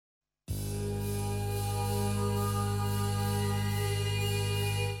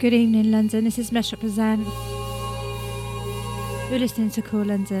Good evening, London. This is Missrepresent. You're listening to Kool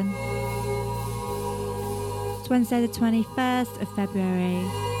London. It's Wednesday, the 21st of February.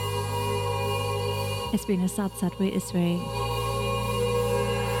 It's been a sad, sad week this week.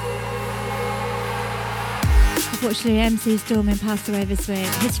 Unfortunately, MC Stormin passed away this week.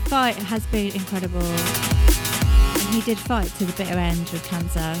 His fight has been incredible. And he did fight to the bitter end with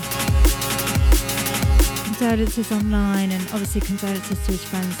cancer. Condolences online, and obviously condolences to his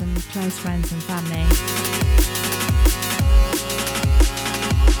friends and close friends and family.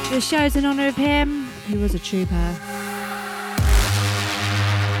 The show's in honour of him. He was a trooper.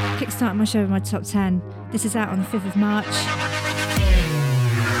 Kickstarting my show with my top 10. This is out on the 5th of March.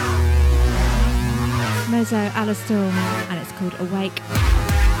 Mozo Alastorm, and it's called Awake.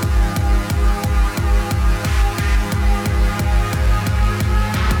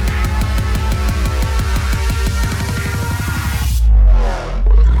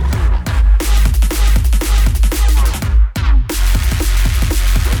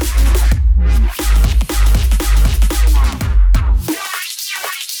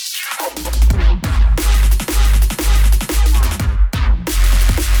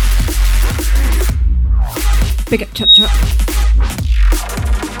 Big up Chop Chop.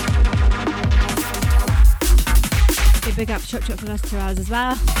 Big up Chop Chop for the last 2 hours as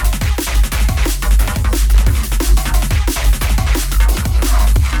well.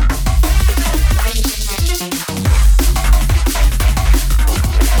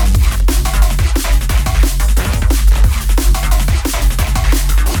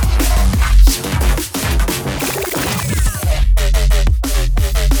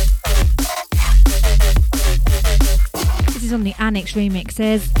 On the Annex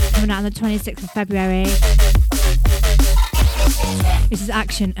remixes, coming out on the 26th of February. This is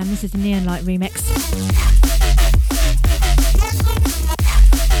Action, and this is the Neon Light remix.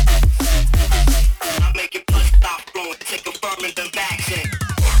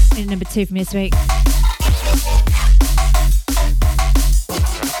 And number 2 from this week.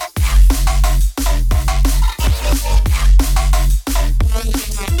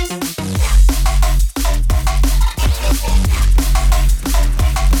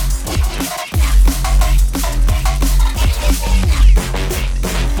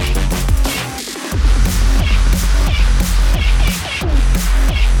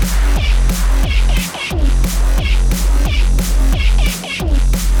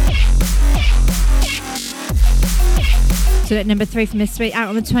 So at number 3 from this week, out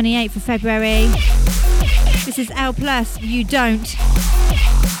on the 28th of February. This is L+, You Don't.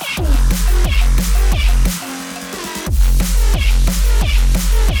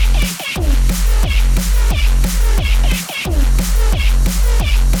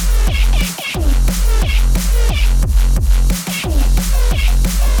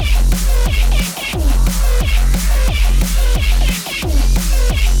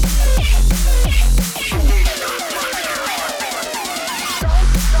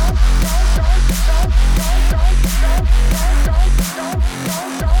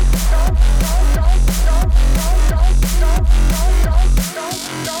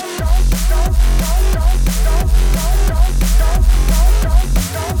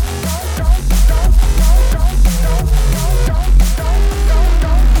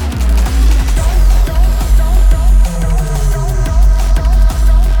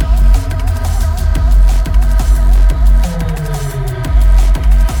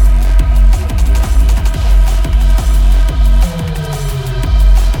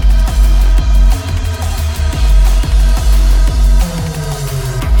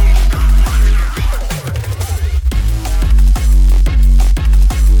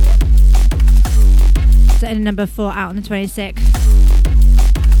 Number 4 out on the 26th.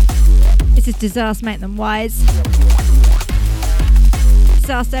 This is Disaster, Make Them Wise.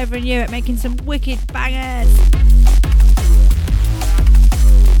 Disaster over in Europe, making some wicked bangers.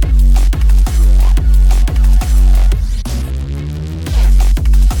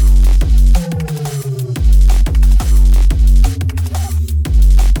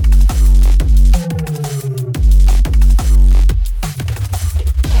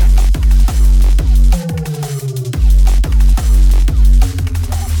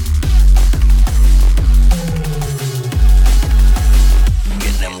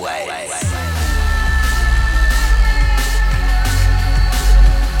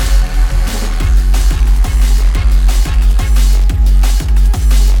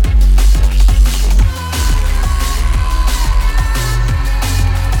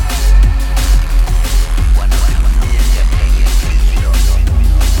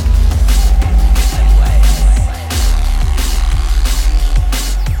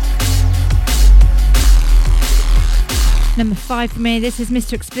 5 for me. This is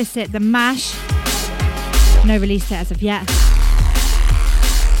Mr. Explicit, The Mash. No release date as of yet.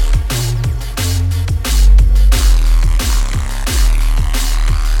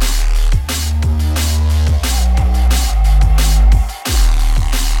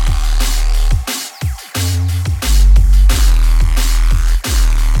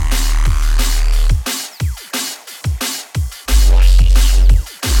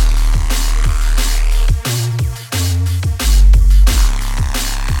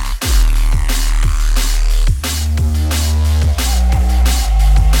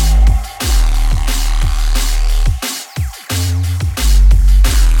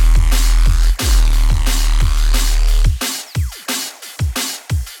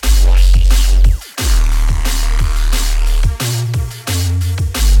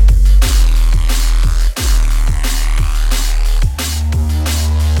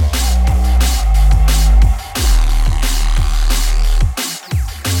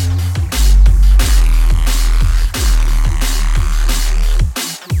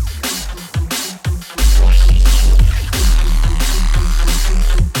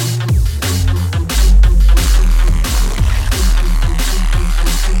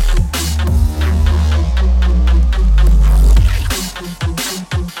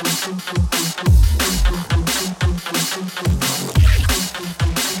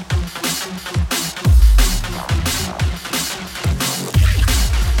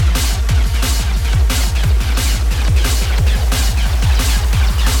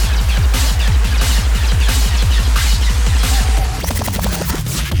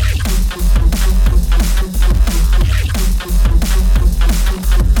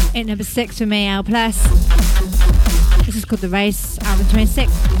 Number 6 for me, L+. This is called The Race, album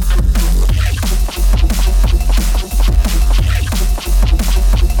 26.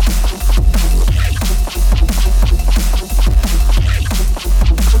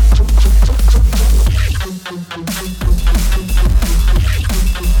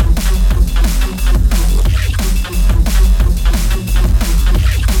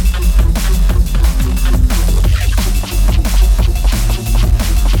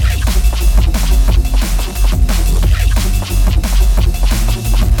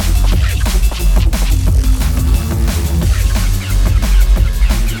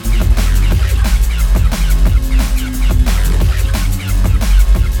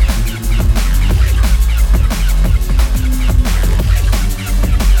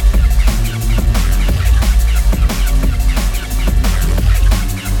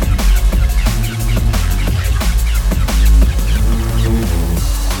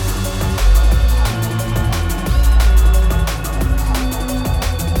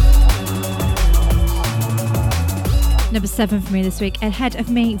 Number 7 for me this week, Ahead of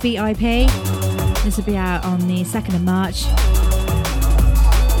Me VIP. This will be out on the 2nd of March.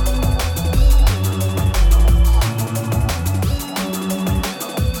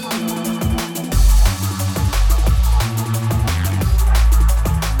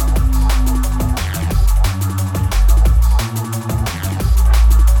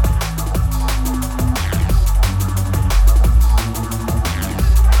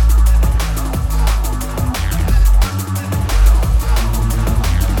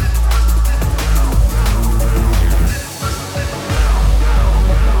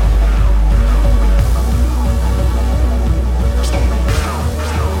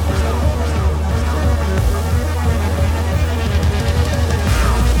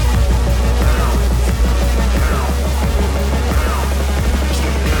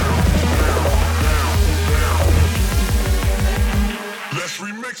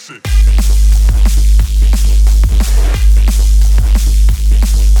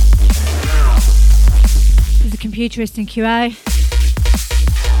 Futurist and QO.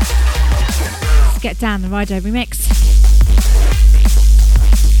 Let's get down the Rido remix.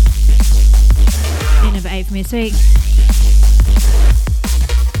 Number 8 for me this week.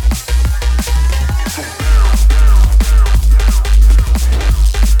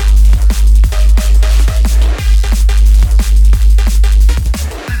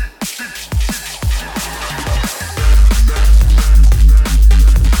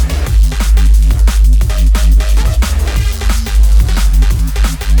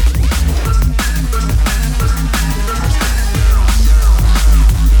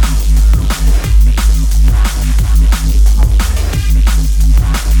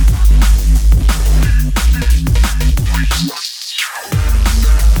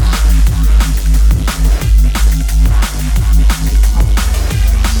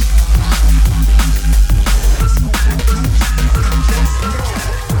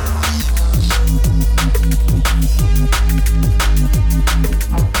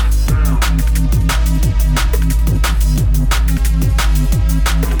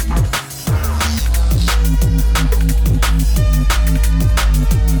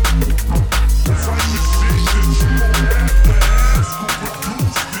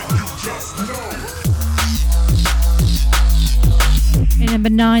 Number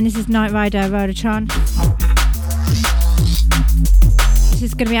 9, this is Night Rider Rollertron. This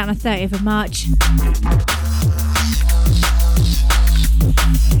is going to be out on the 30th of March.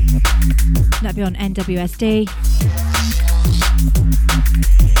 That'll be on NWSD.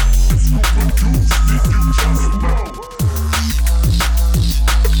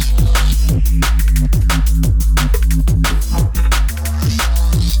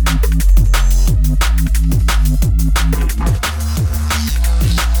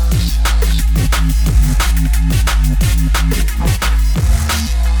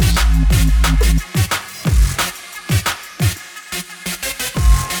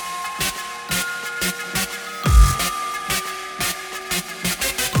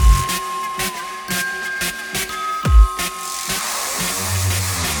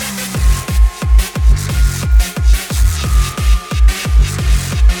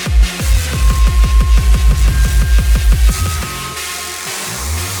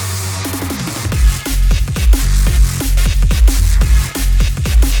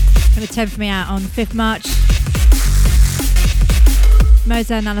 For me out on 5th March.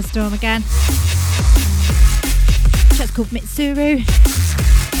 Moza and Alastorm again. Track's called Mitsuru.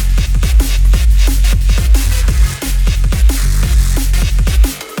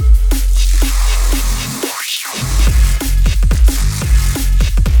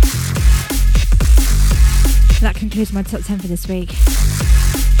 That concludes my top 10 for this week.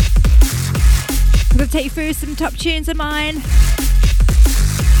 I'm going to take you through some top tunes of mine.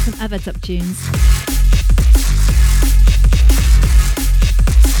 Some other top tunes.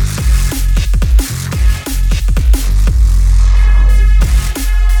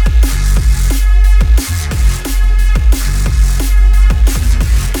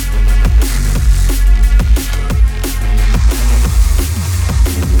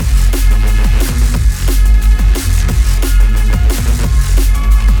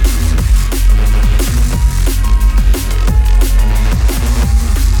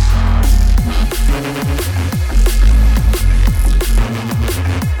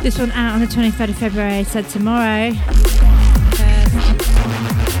 This one out on the 23rd of February, so tomorrow,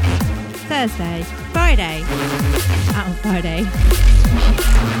 Thursday, Friday, out on Friday.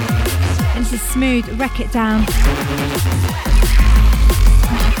 And this is Smooth, Wreck It Down.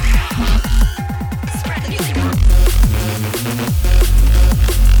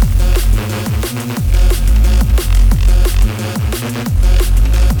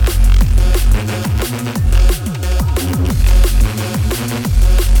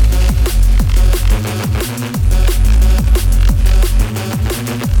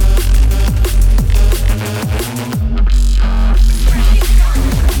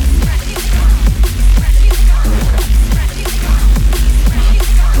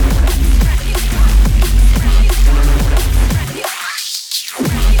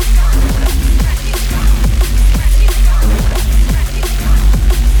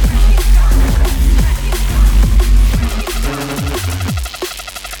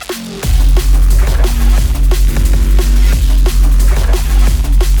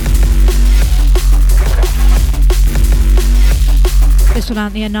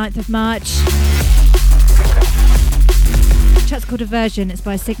 Out the 9th of March. The track's called Aversion, it's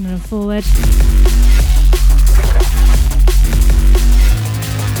by Signal and Forward.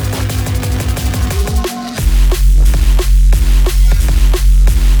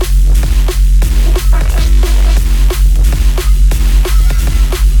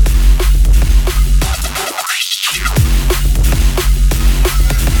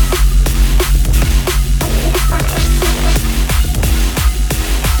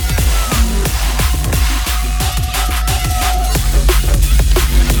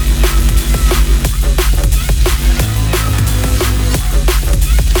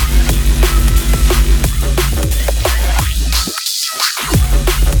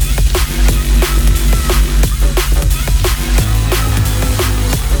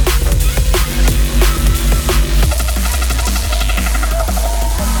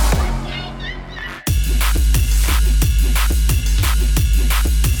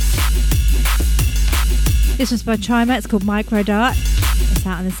 This one's by Trimer, it's called Micro Dart. It's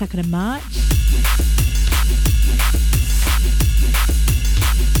out on the 2nd of March.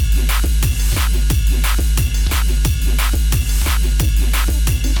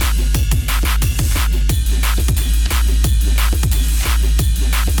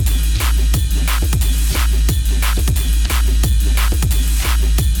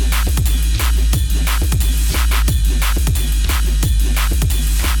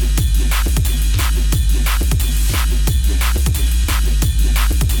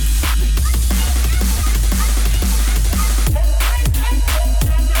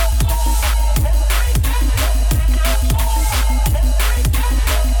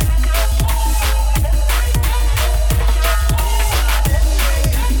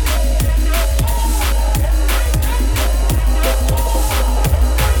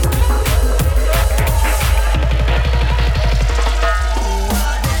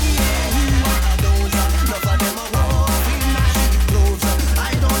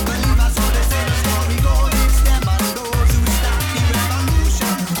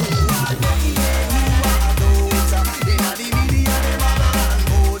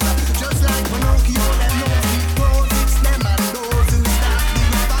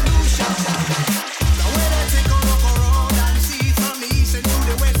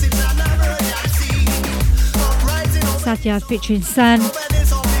 Satya featuring Sun,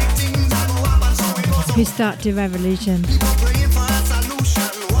 who start the revolution.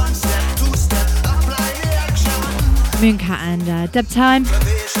 Mooncat and Dub Time.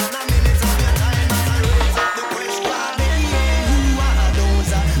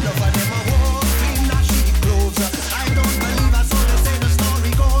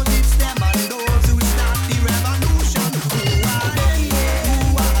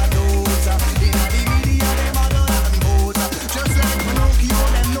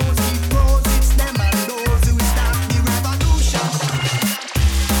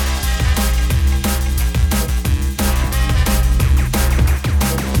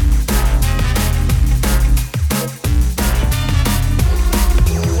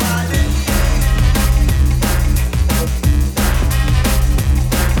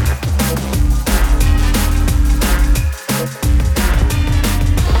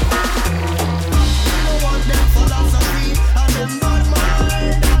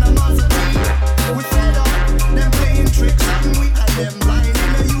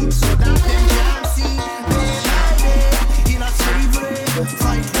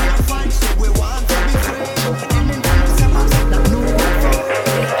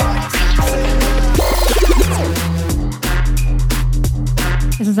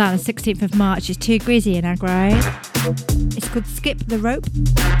 Out on the 16th of March. It's too greasy in aggro. It's called Skip the Rope.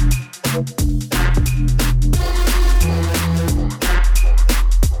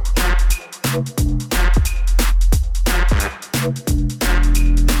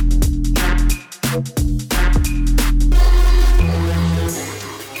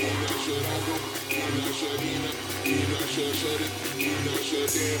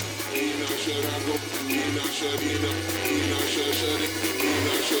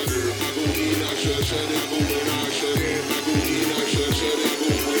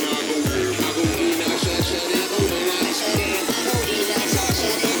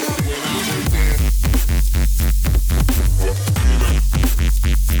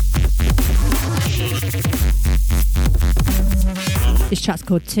 This track's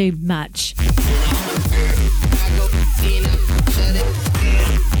called Too Much.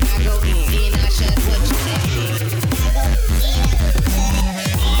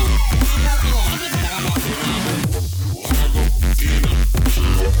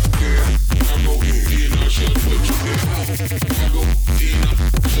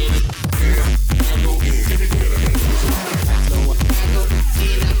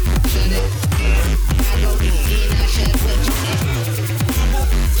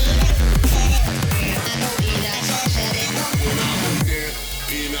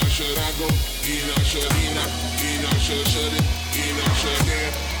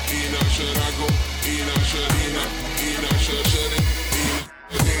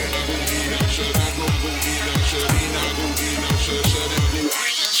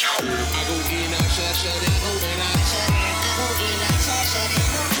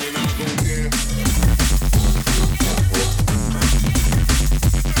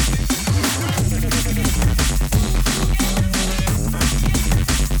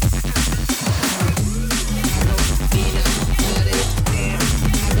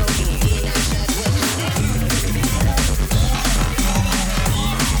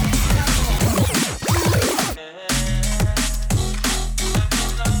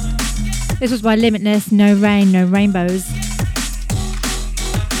 This was by Limitless, No Rain, No Rainbows.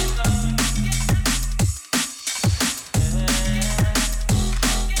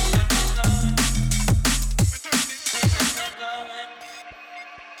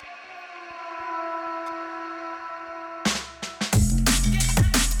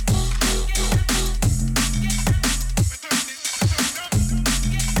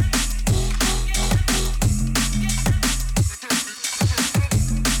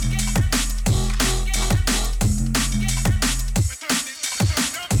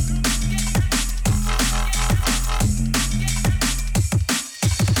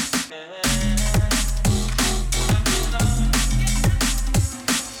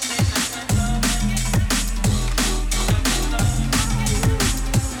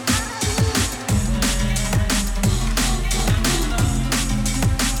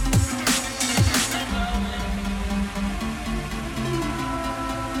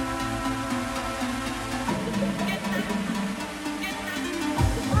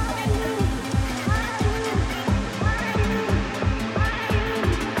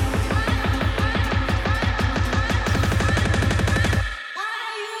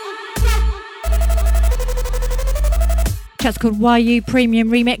 Track's called YU Premium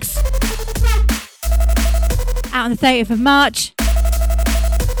Remix. Out on the 30th of March.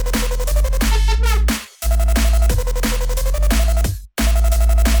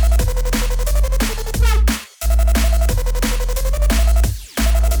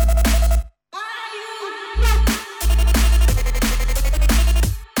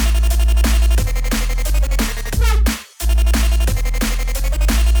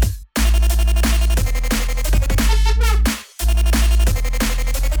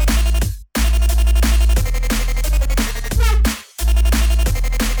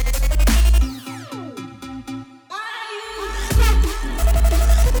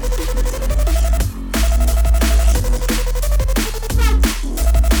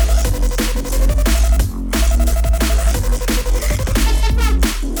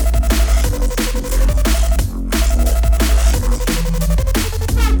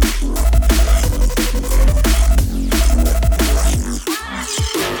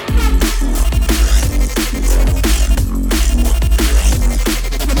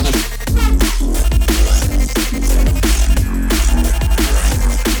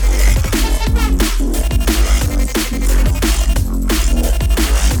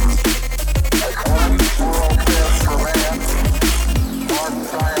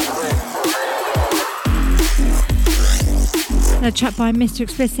 Another track by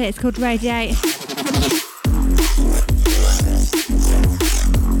Missrepresent, it's called Radiate.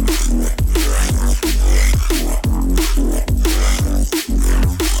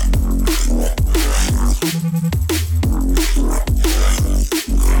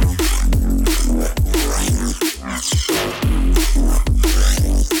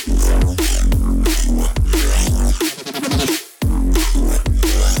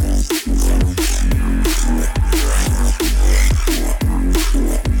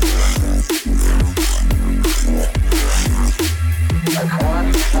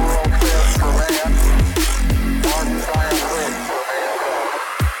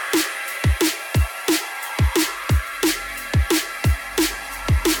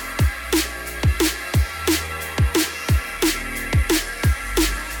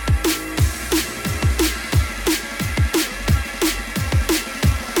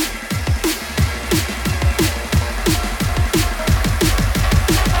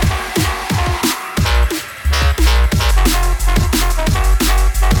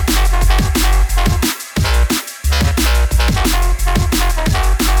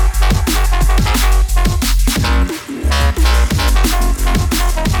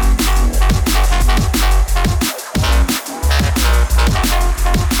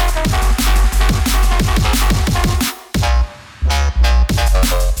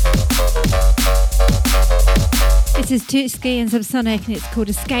 This is Deuce and Subsonic and it's called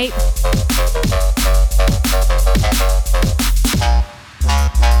Escape.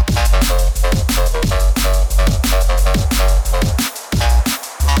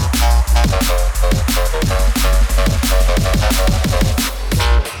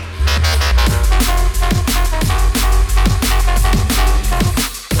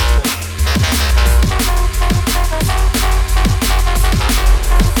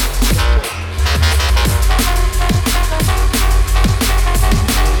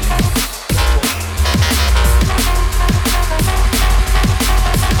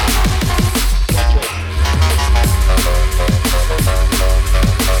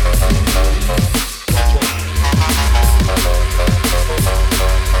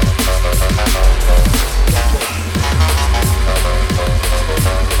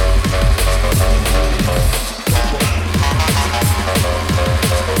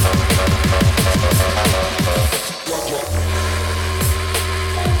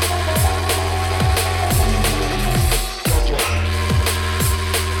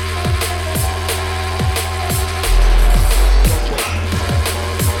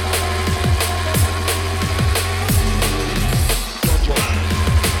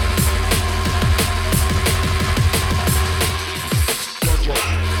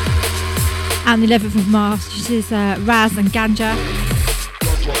 And the 11th of March, this is Raz and Ganja.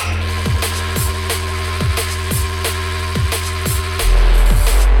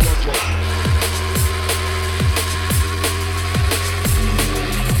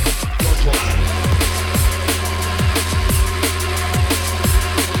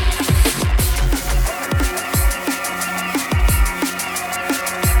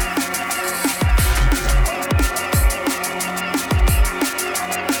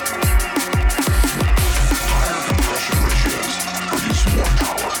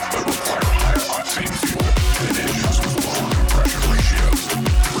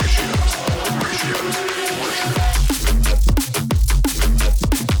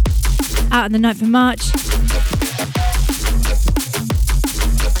 Out on the 9th of March.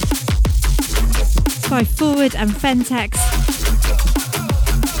 It's by Forward and Fentex.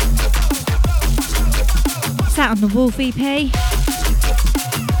 It's out on the Wolf EP.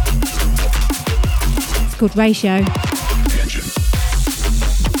 It's called Ratio.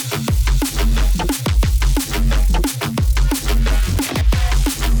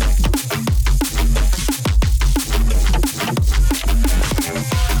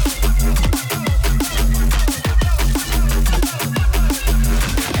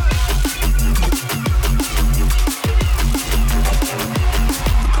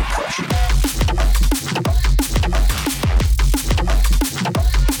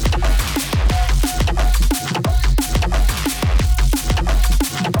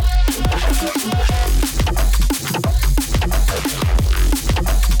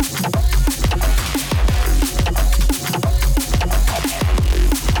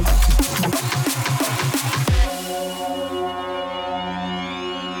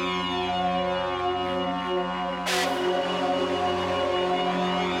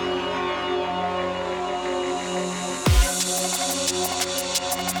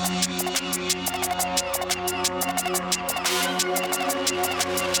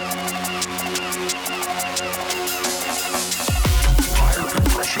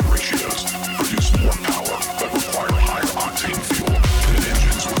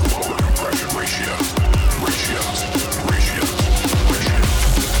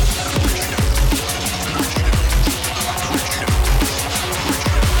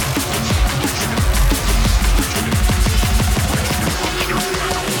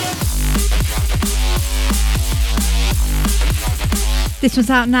 This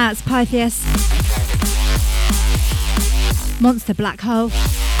one's out now, it's Pythias. Monster Black Hole.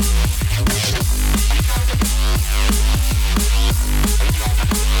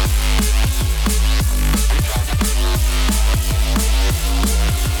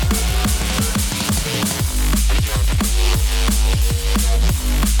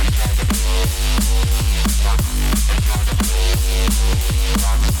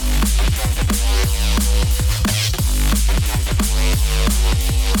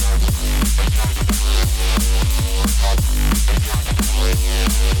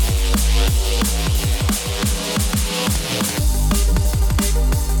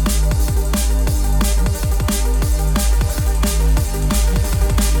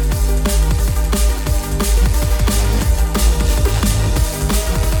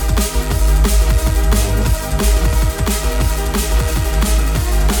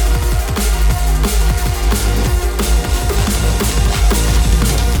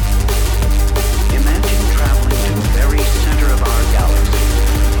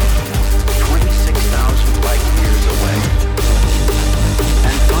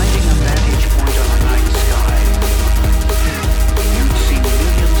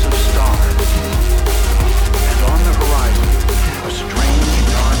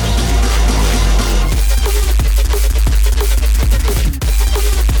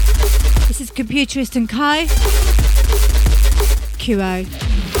 Futurist and Kai. QO.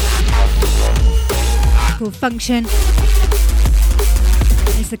 Called Function.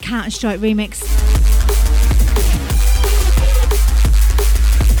 It's the Counter-Strike remix.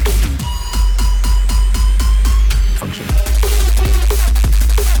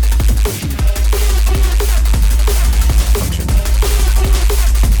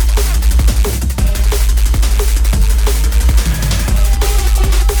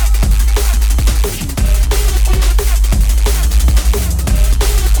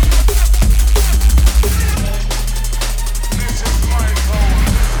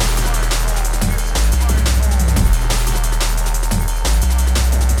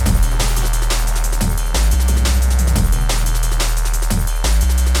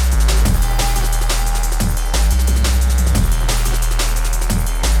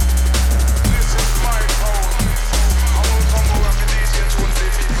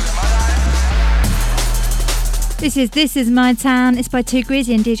 This is My Town. It's by Too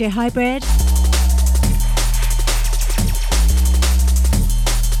Grizzy and DJ Hybrid.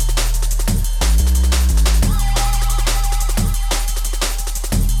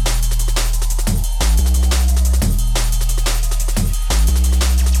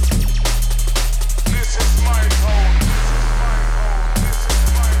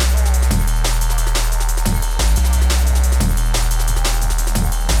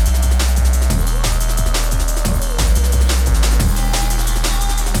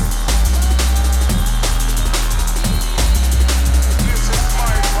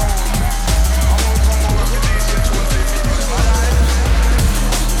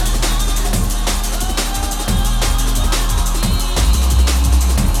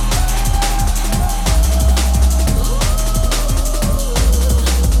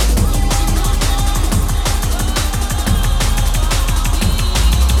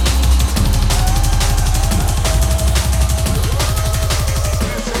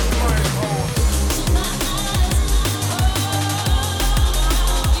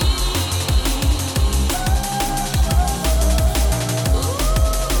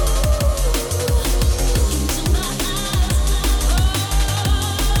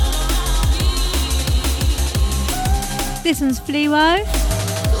 This one's Flywo,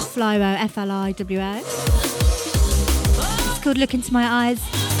 Flywo. It's called Look Into My Eyes.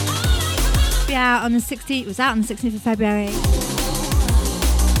 Be out on the 16th. It was out on the 16th of February.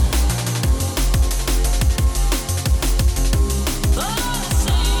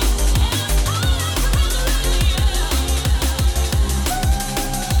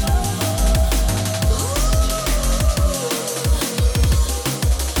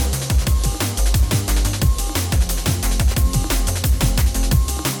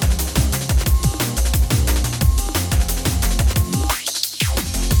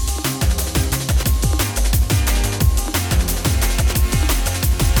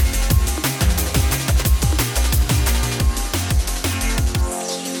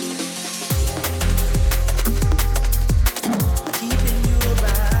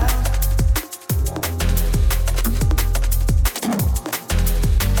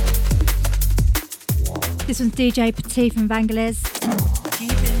 This one's DJ Petit from Vangelis.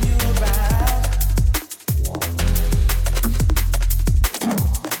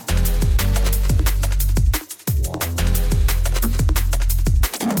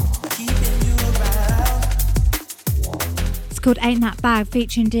 called Ain't That Bad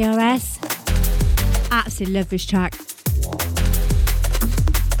featuring DRS. Absolutely love this track.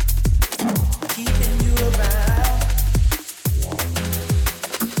 Keeping you around,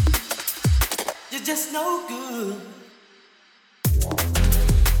 you're just no good.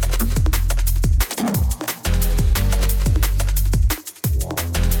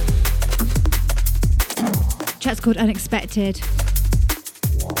 Track's called Unexpected.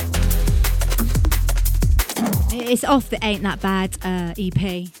 It's off the Ain't That Bad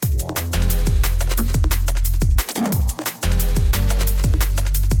EP.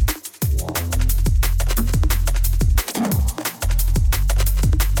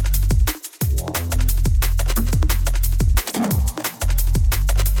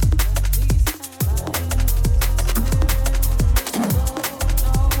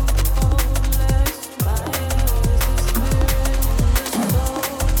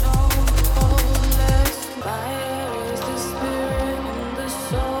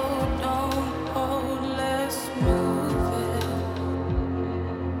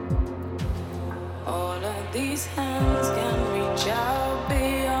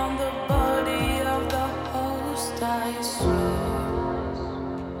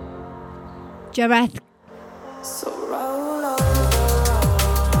 Jareth.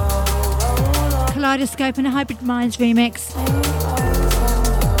 Kaleidoscope and a Hybrid Minds remix.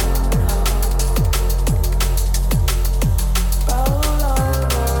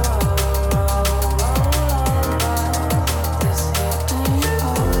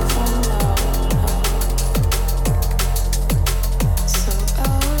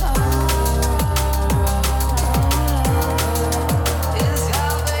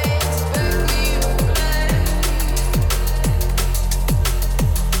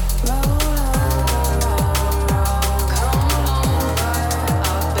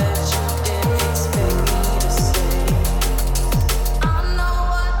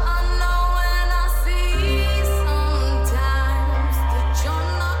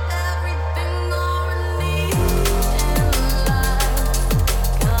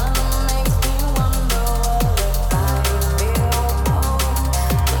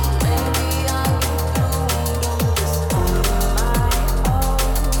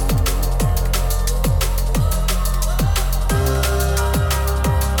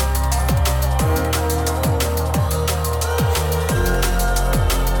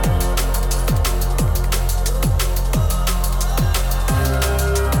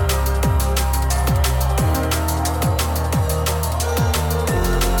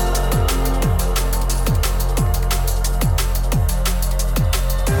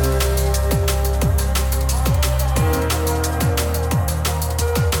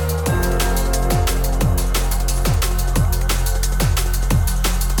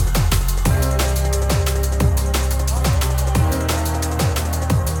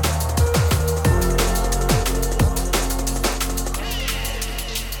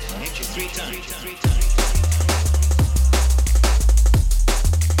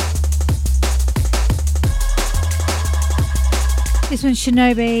 This one's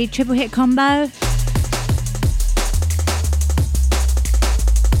Shinobi, triple hit combo. I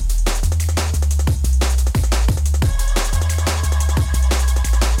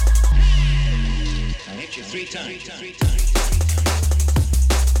hit you three times.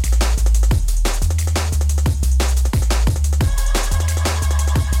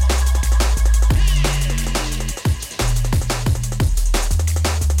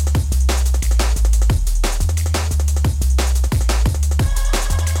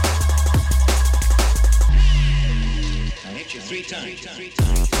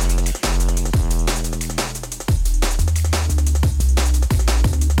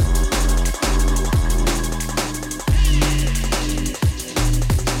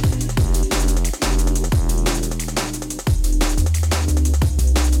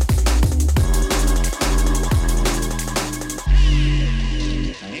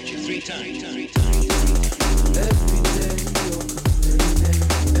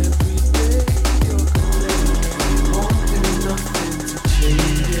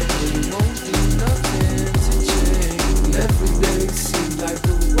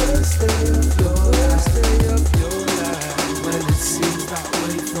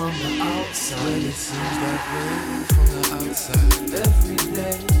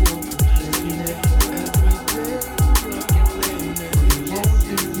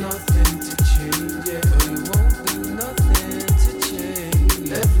 Nothing to change.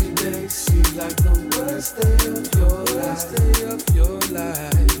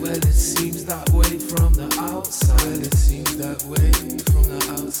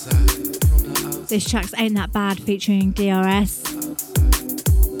 This track's Ain't That Bad featuring DRS. Well,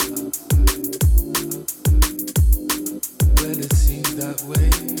 it seems that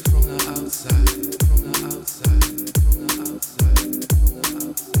way from the outside, from the outside, from the outside, from the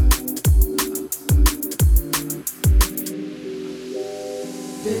outside.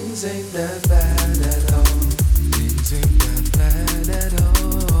 Things ain't that bad at all. Things ain't that bad at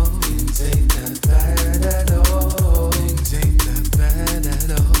all. Things ain't that bad at all. Things ain't that bad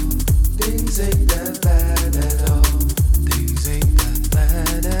at all. Things ain't that bad at all. Things ain't that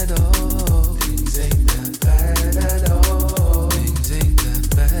bad at all. Things ain't that bad at all. Things ain't that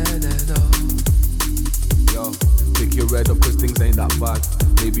bad at all. Yo, pick your head up cause things ain't that bad.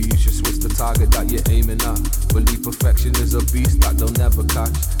 Maybe you should switch the target that you're aiming at. Believe perfection is a beast that they'll never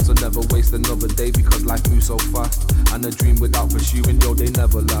catch. So never waste another day because life moves so fast. And a dream without pursuing, yo, they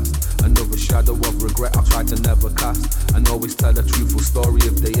never last. Another shadow of regret I'll try to never cast. And always tell a truthful story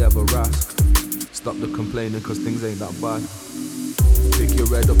if they ever ask. Stop the complaining cause things ain't that bad. Pick your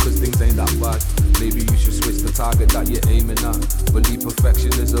head up cause things ain't that bad. Maybe you should switch the target that you're aiming at. Believe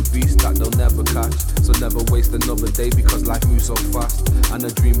perfection is a beast that they'll never catch. So never waste another day because life moves so fast. And a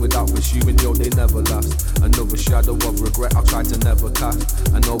dream without pursuing, yo, they never last. Another shadow of regret I'll try to never cast.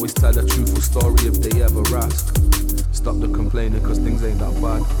 And always tell a truthful story if they ever ask. Stop the complaining cause things ain't that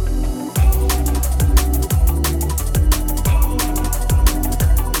bad.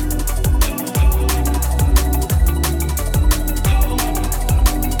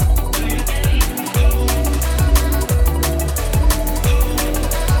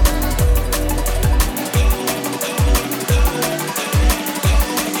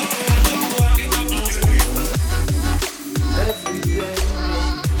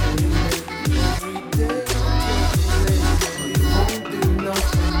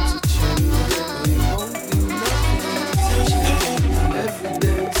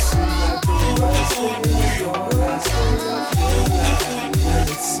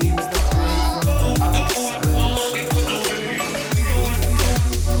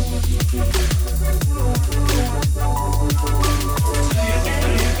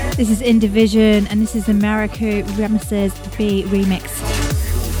 This is In Division, and this is the Mariku Remixes B remix.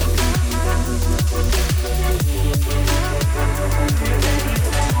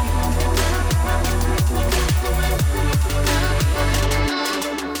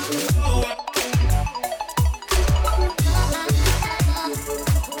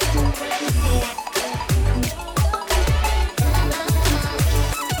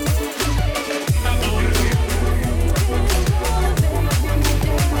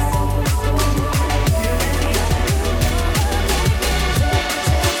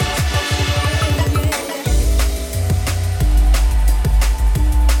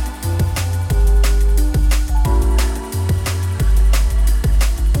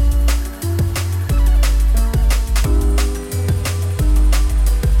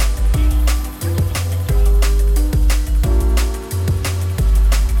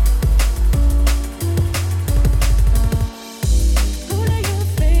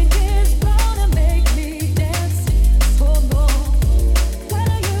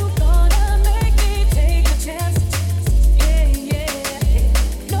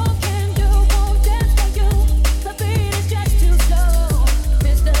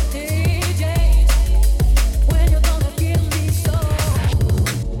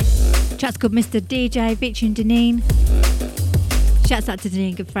 Called Mr. DJ featuring Deneen. Shouts out to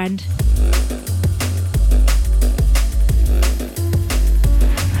Deneen, good friend.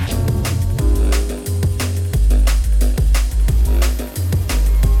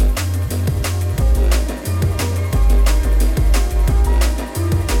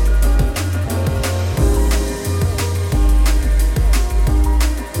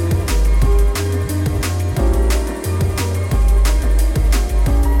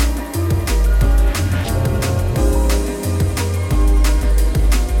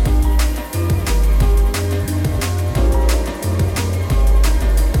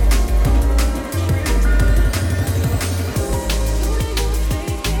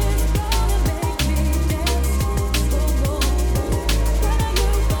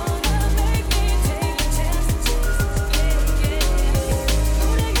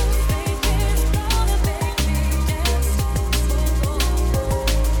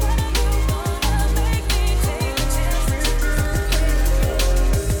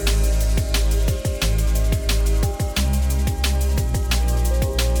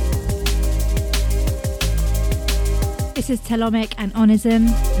 This is Telomic and Onism,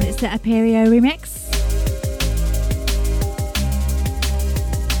 and it's the Aperio remix.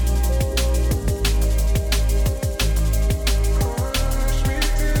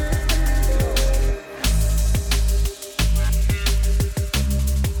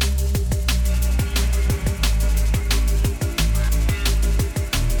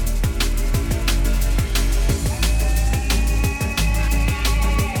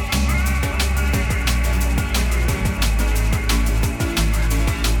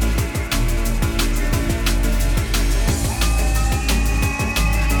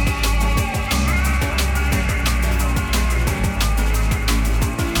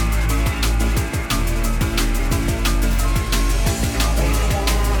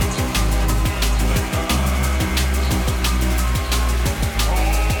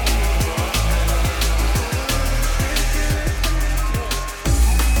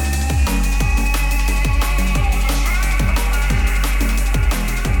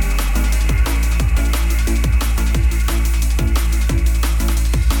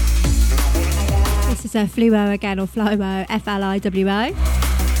 So Fluo again, or Fliwo, Fliwo.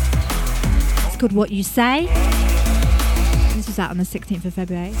 It's called What You Say. This was out on the 16th of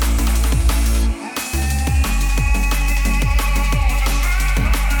February.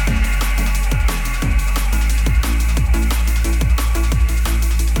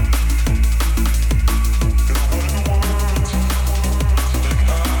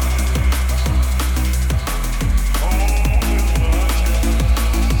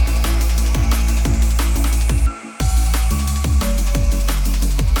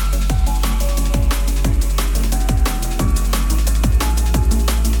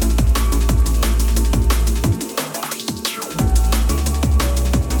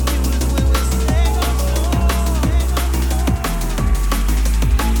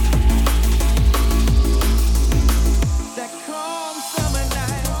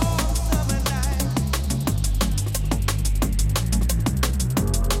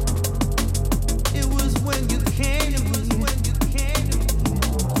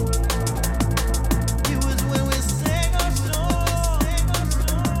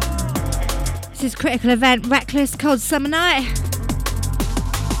 Critical event, Reckless, Cold Summer Night.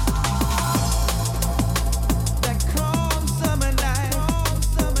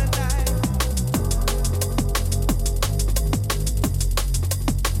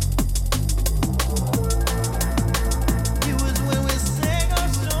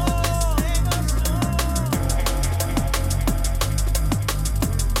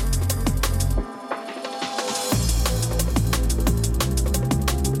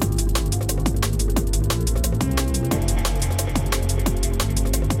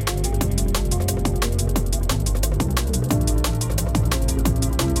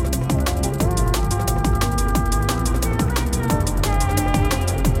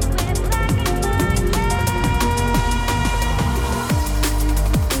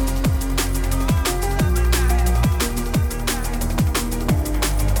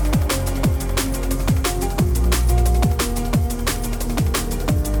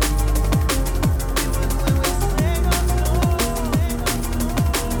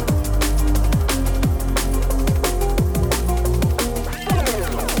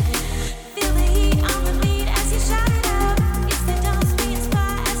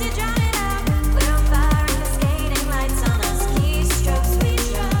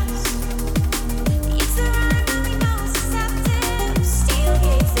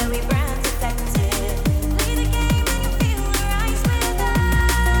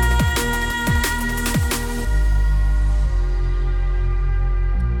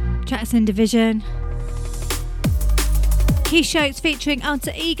 In Division, Keystrokes featuring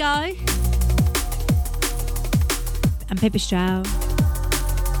Alter Ego and Pipistrel.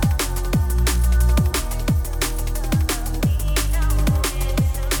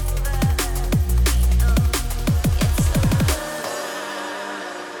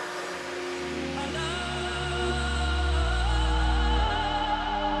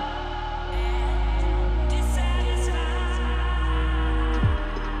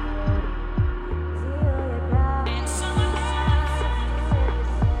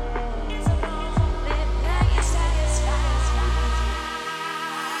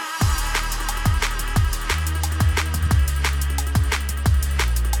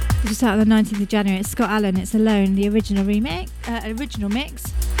 Out on the 19th of January, it's Scott Allen, It's Alone, the original mix.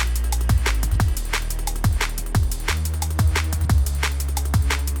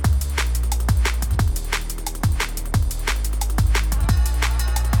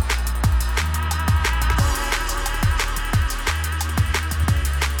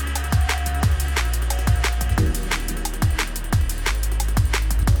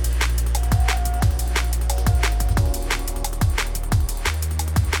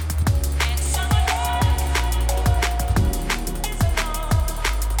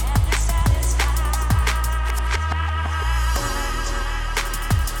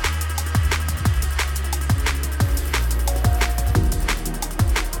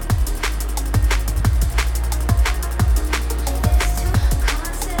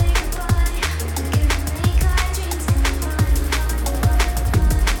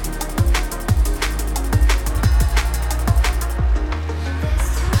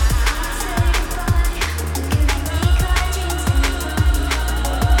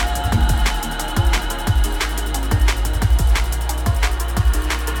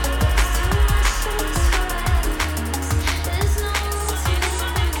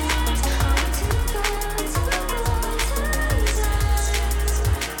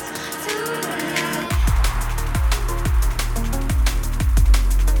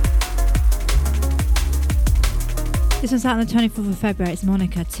 This was out on the 24th of February. It's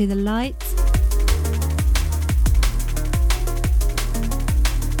Monica, To the Light.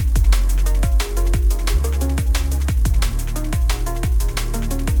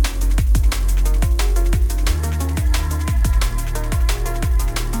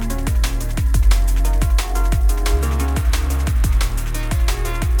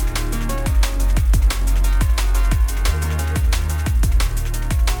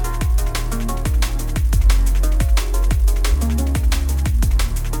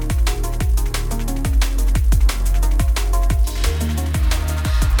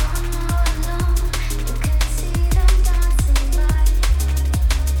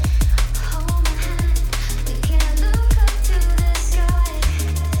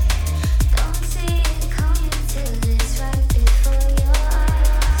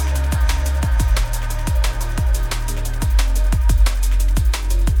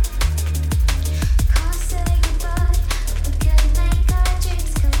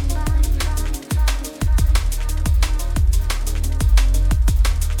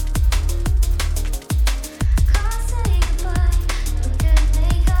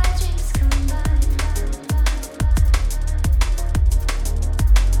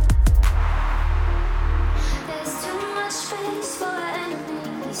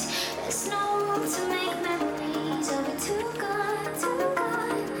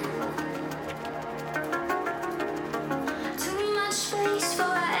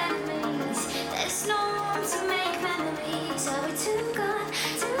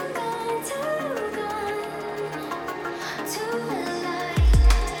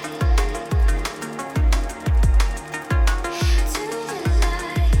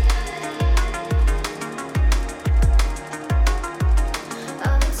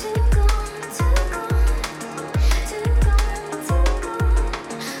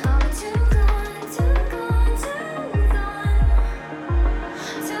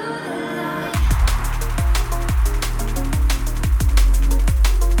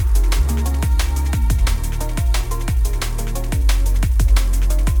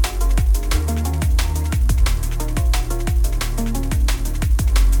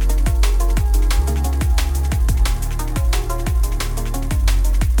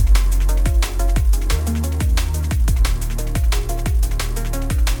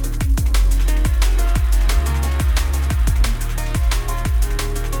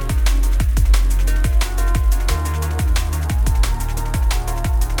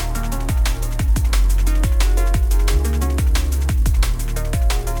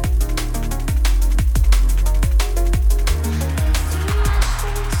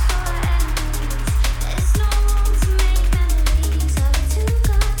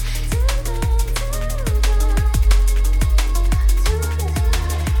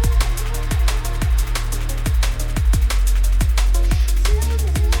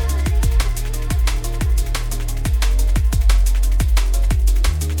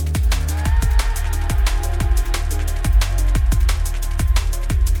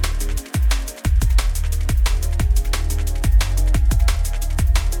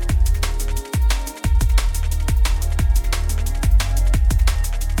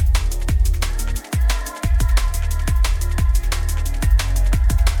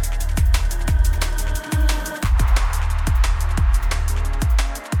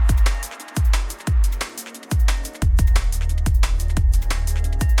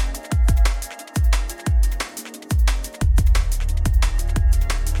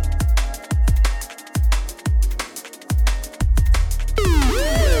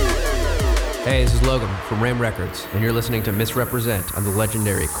 Logan from Ram Records, and you're listening to Missrepresent on the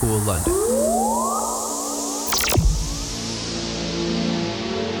legendary Kool London.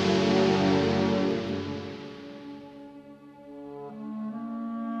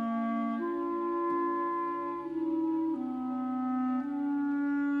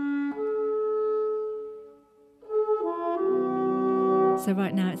 So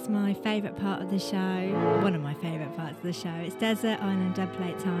right now it's my favourite part of the show, one of my favourite parts of the show. It's Desert Island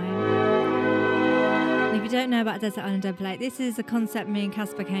Dubplate time. And if you don't know about Desert Island Dubplate, this is a concept me and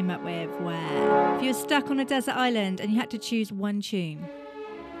Casper came up with where if you were stuck on a desert island and you had to choose one tune,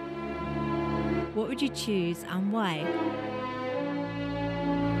 what would you choose and why?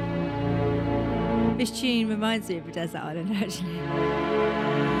 This tune reminds me of a desert island actually.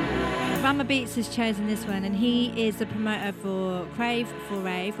 Rama Beats has chosen this one, and he is the promoter for Crave for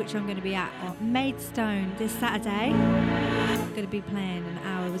Rave, which I'm going to be at Maidstone this Saturday. I'm going to be playing an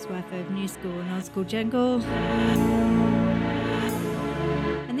hour's worth of new school and old school jungle.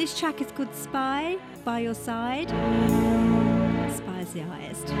 And this track is called Spy, By Your Side. Spy is the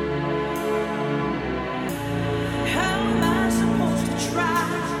artist. How am I supposed to try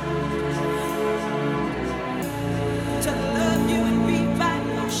to love you and be by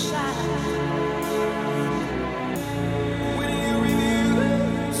your side?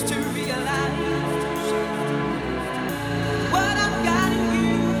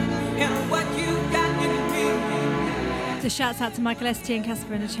 So shouts out to Michael ST and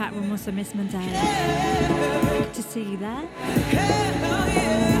Casper in the chat room, also Miss Mandela. Good to see you there.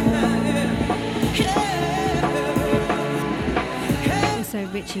 Also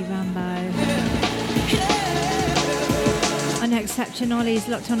Richie Rambo. I know Exception Ollie's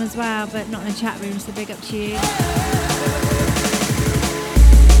locked on as well, but not in the chat room, so big up to you.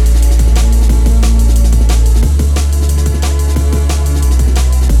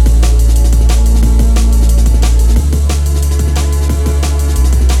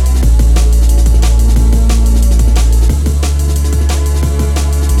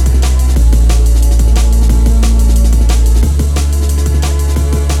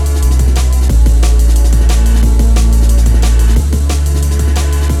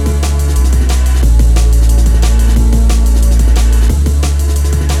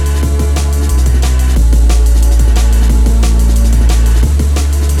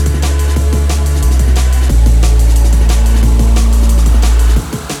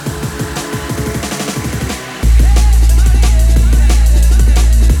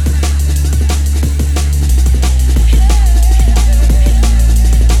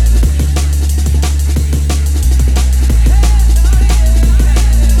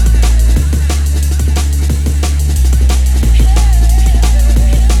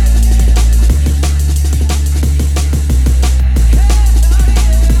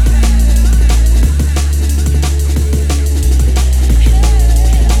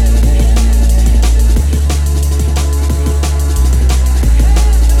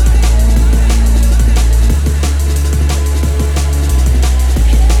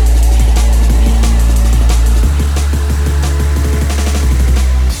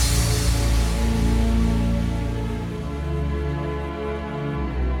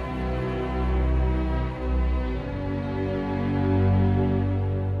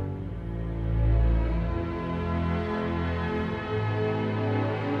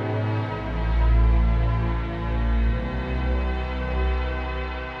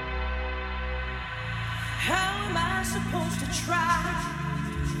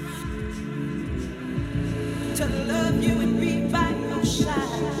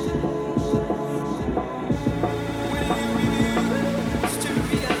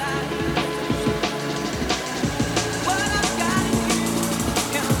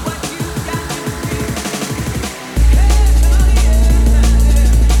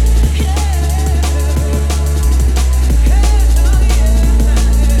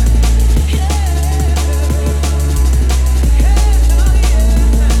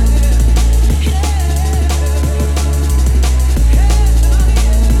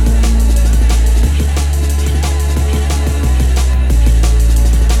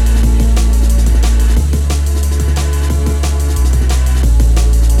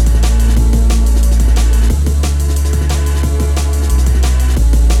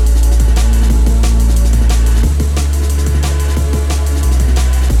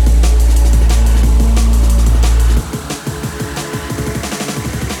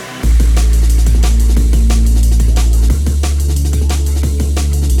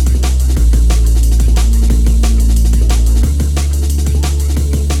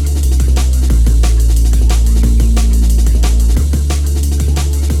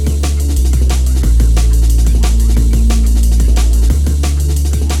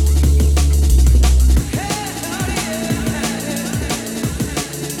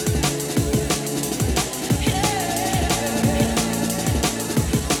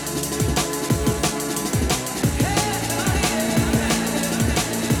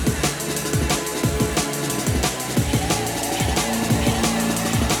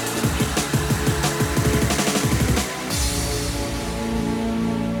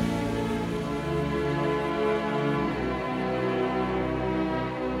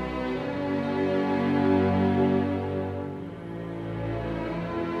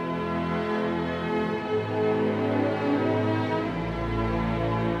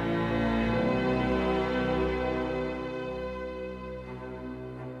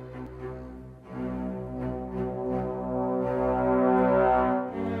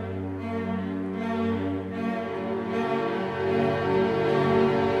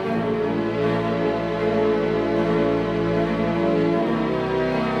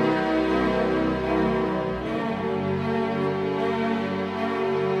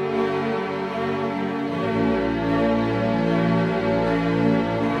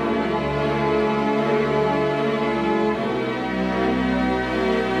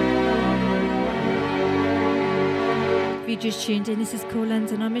 you just tuned in, this is Kool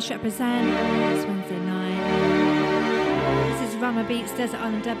London on Missrepresent. It's Wednesday night. This is Rama Beats Desert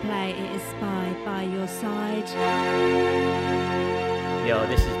Island Dubplay. It is Spy by your side. Yo,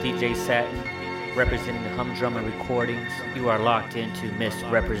 this is DJ Set, representing Humdrum Recordings. You are locked into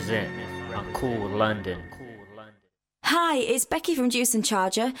Missrepresent on Kool London. Hi, it's Becky from Deuce and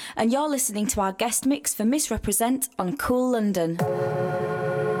Charger, and you're listening to our guest mix for Missrepresent on Kool London.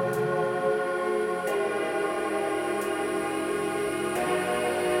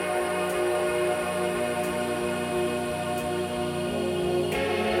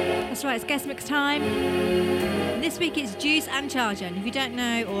 That's right, it's guest mix time. And this week it's Deuce and Charger. And if you don't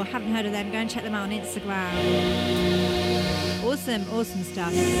know or haven't heard of them, go and check them out on Instagram. Awesome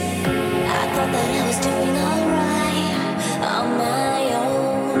stuff. I thought that I was doing alright on my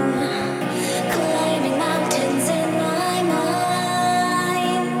own, climbing mountains in my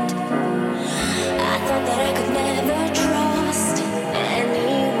mind. I thought that I could never trust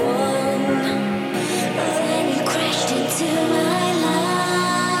anyone. Then you crashed into my life.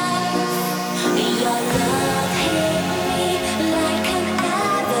 Your love hit me like an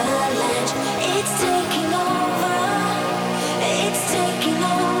avalanche. It's taking over. It's taking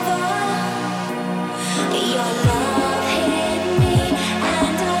over. Your love hit me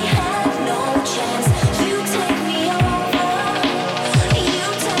and I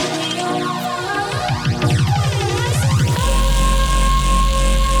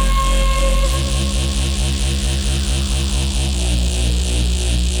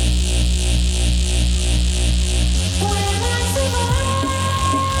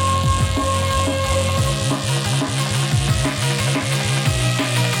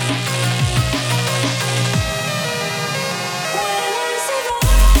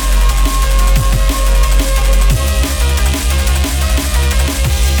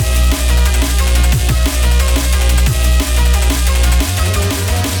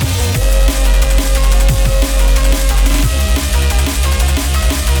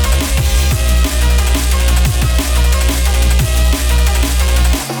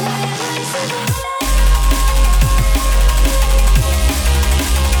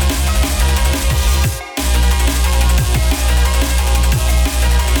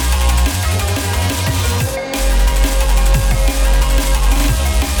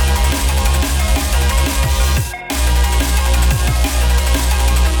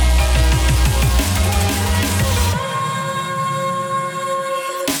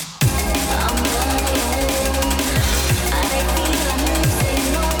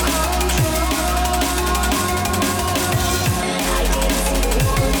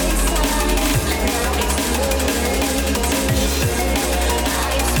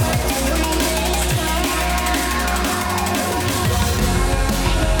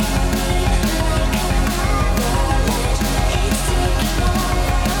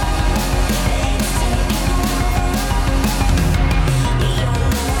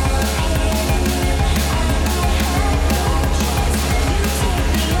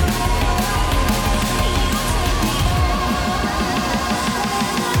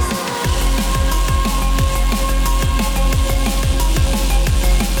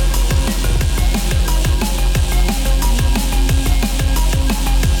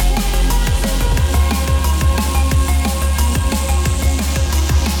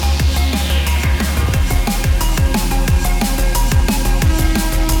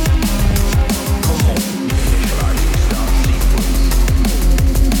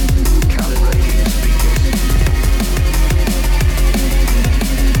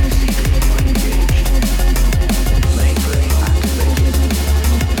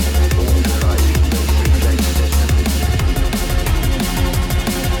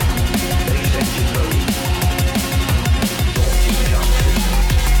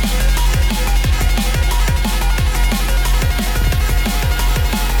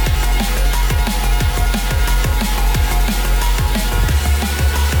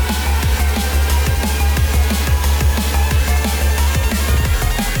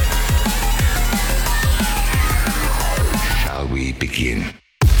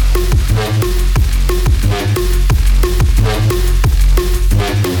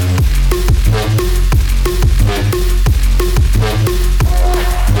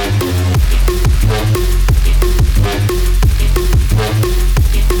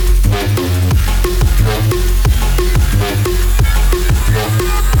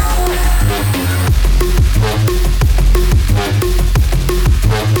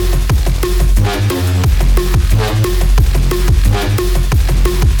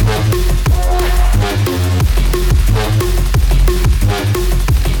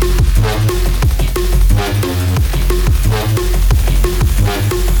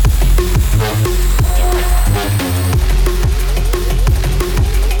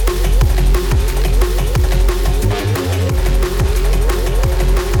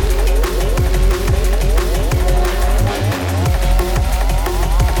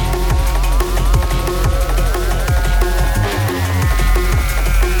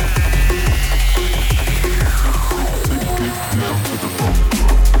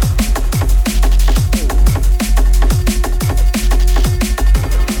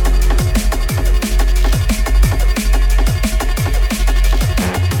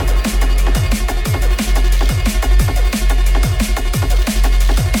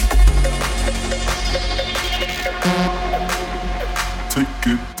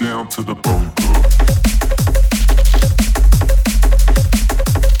down to the bone.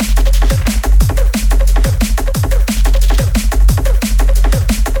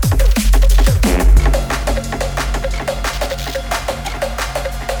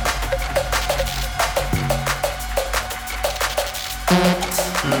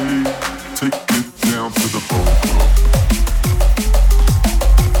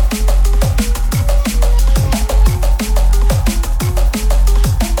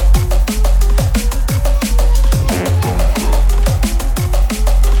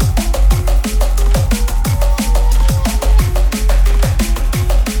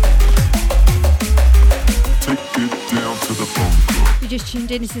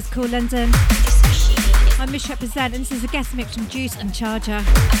 This is Kool London. I'm Missrepresent, and this is a guest mix from Deuce and Charger.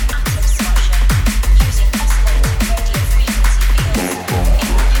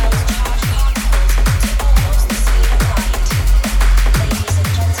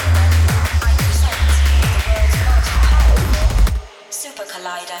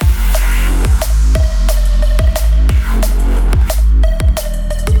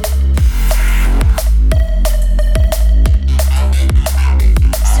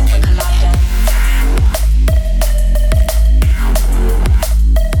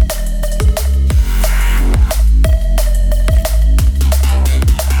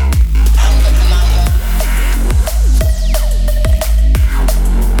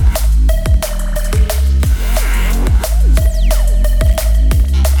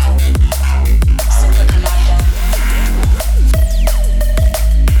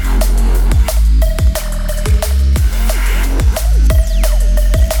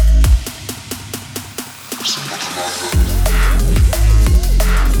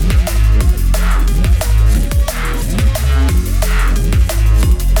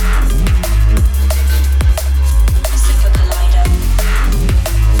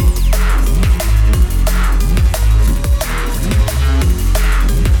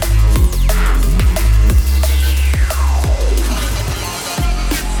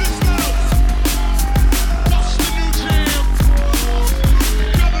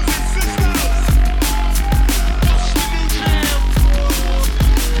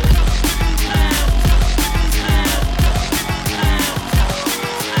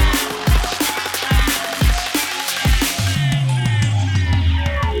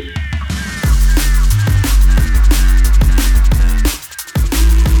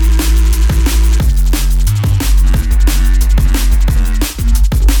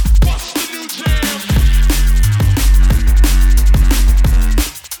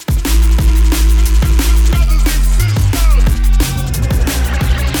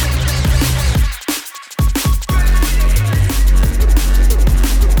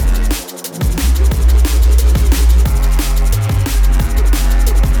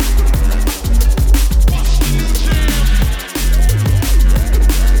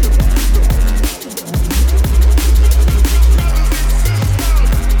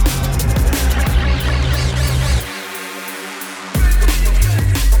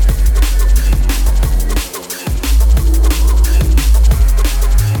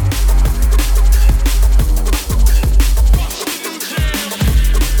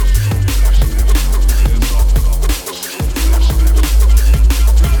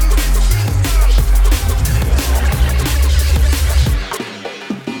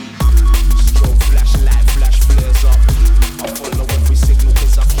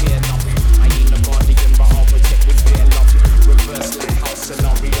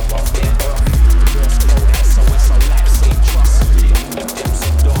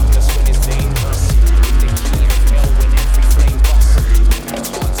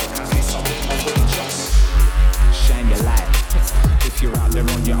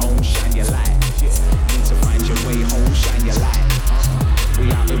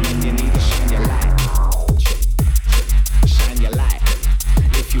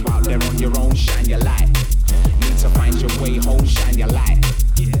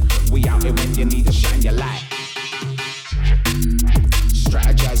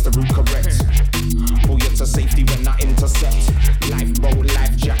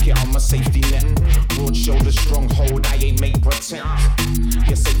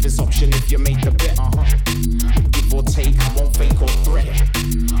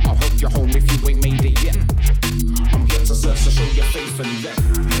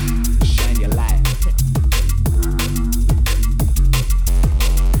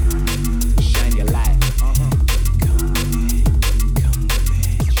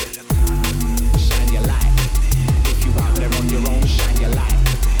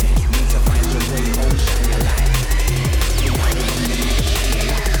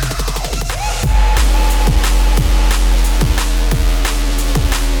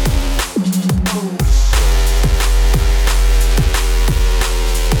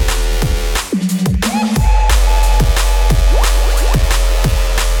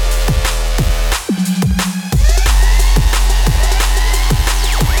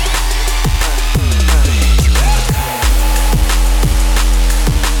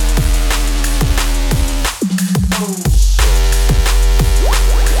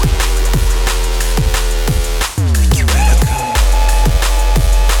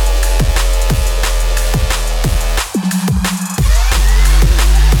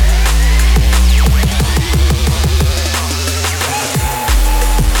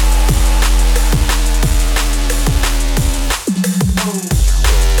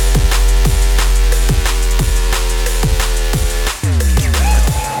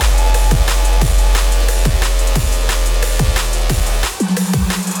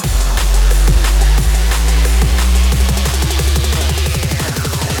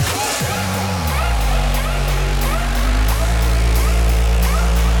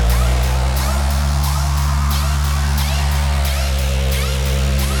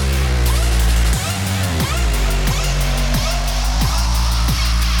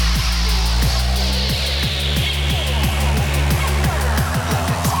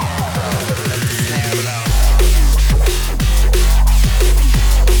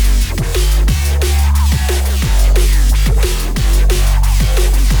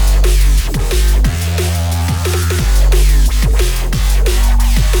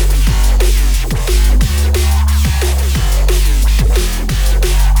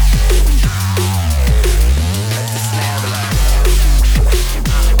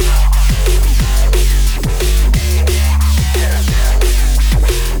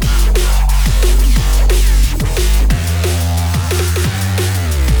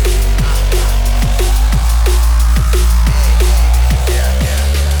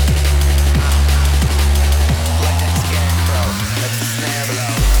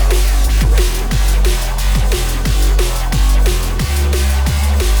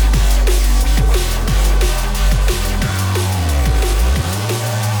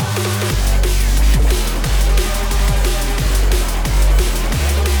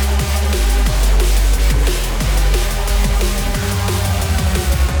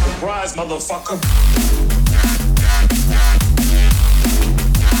 motherfucker.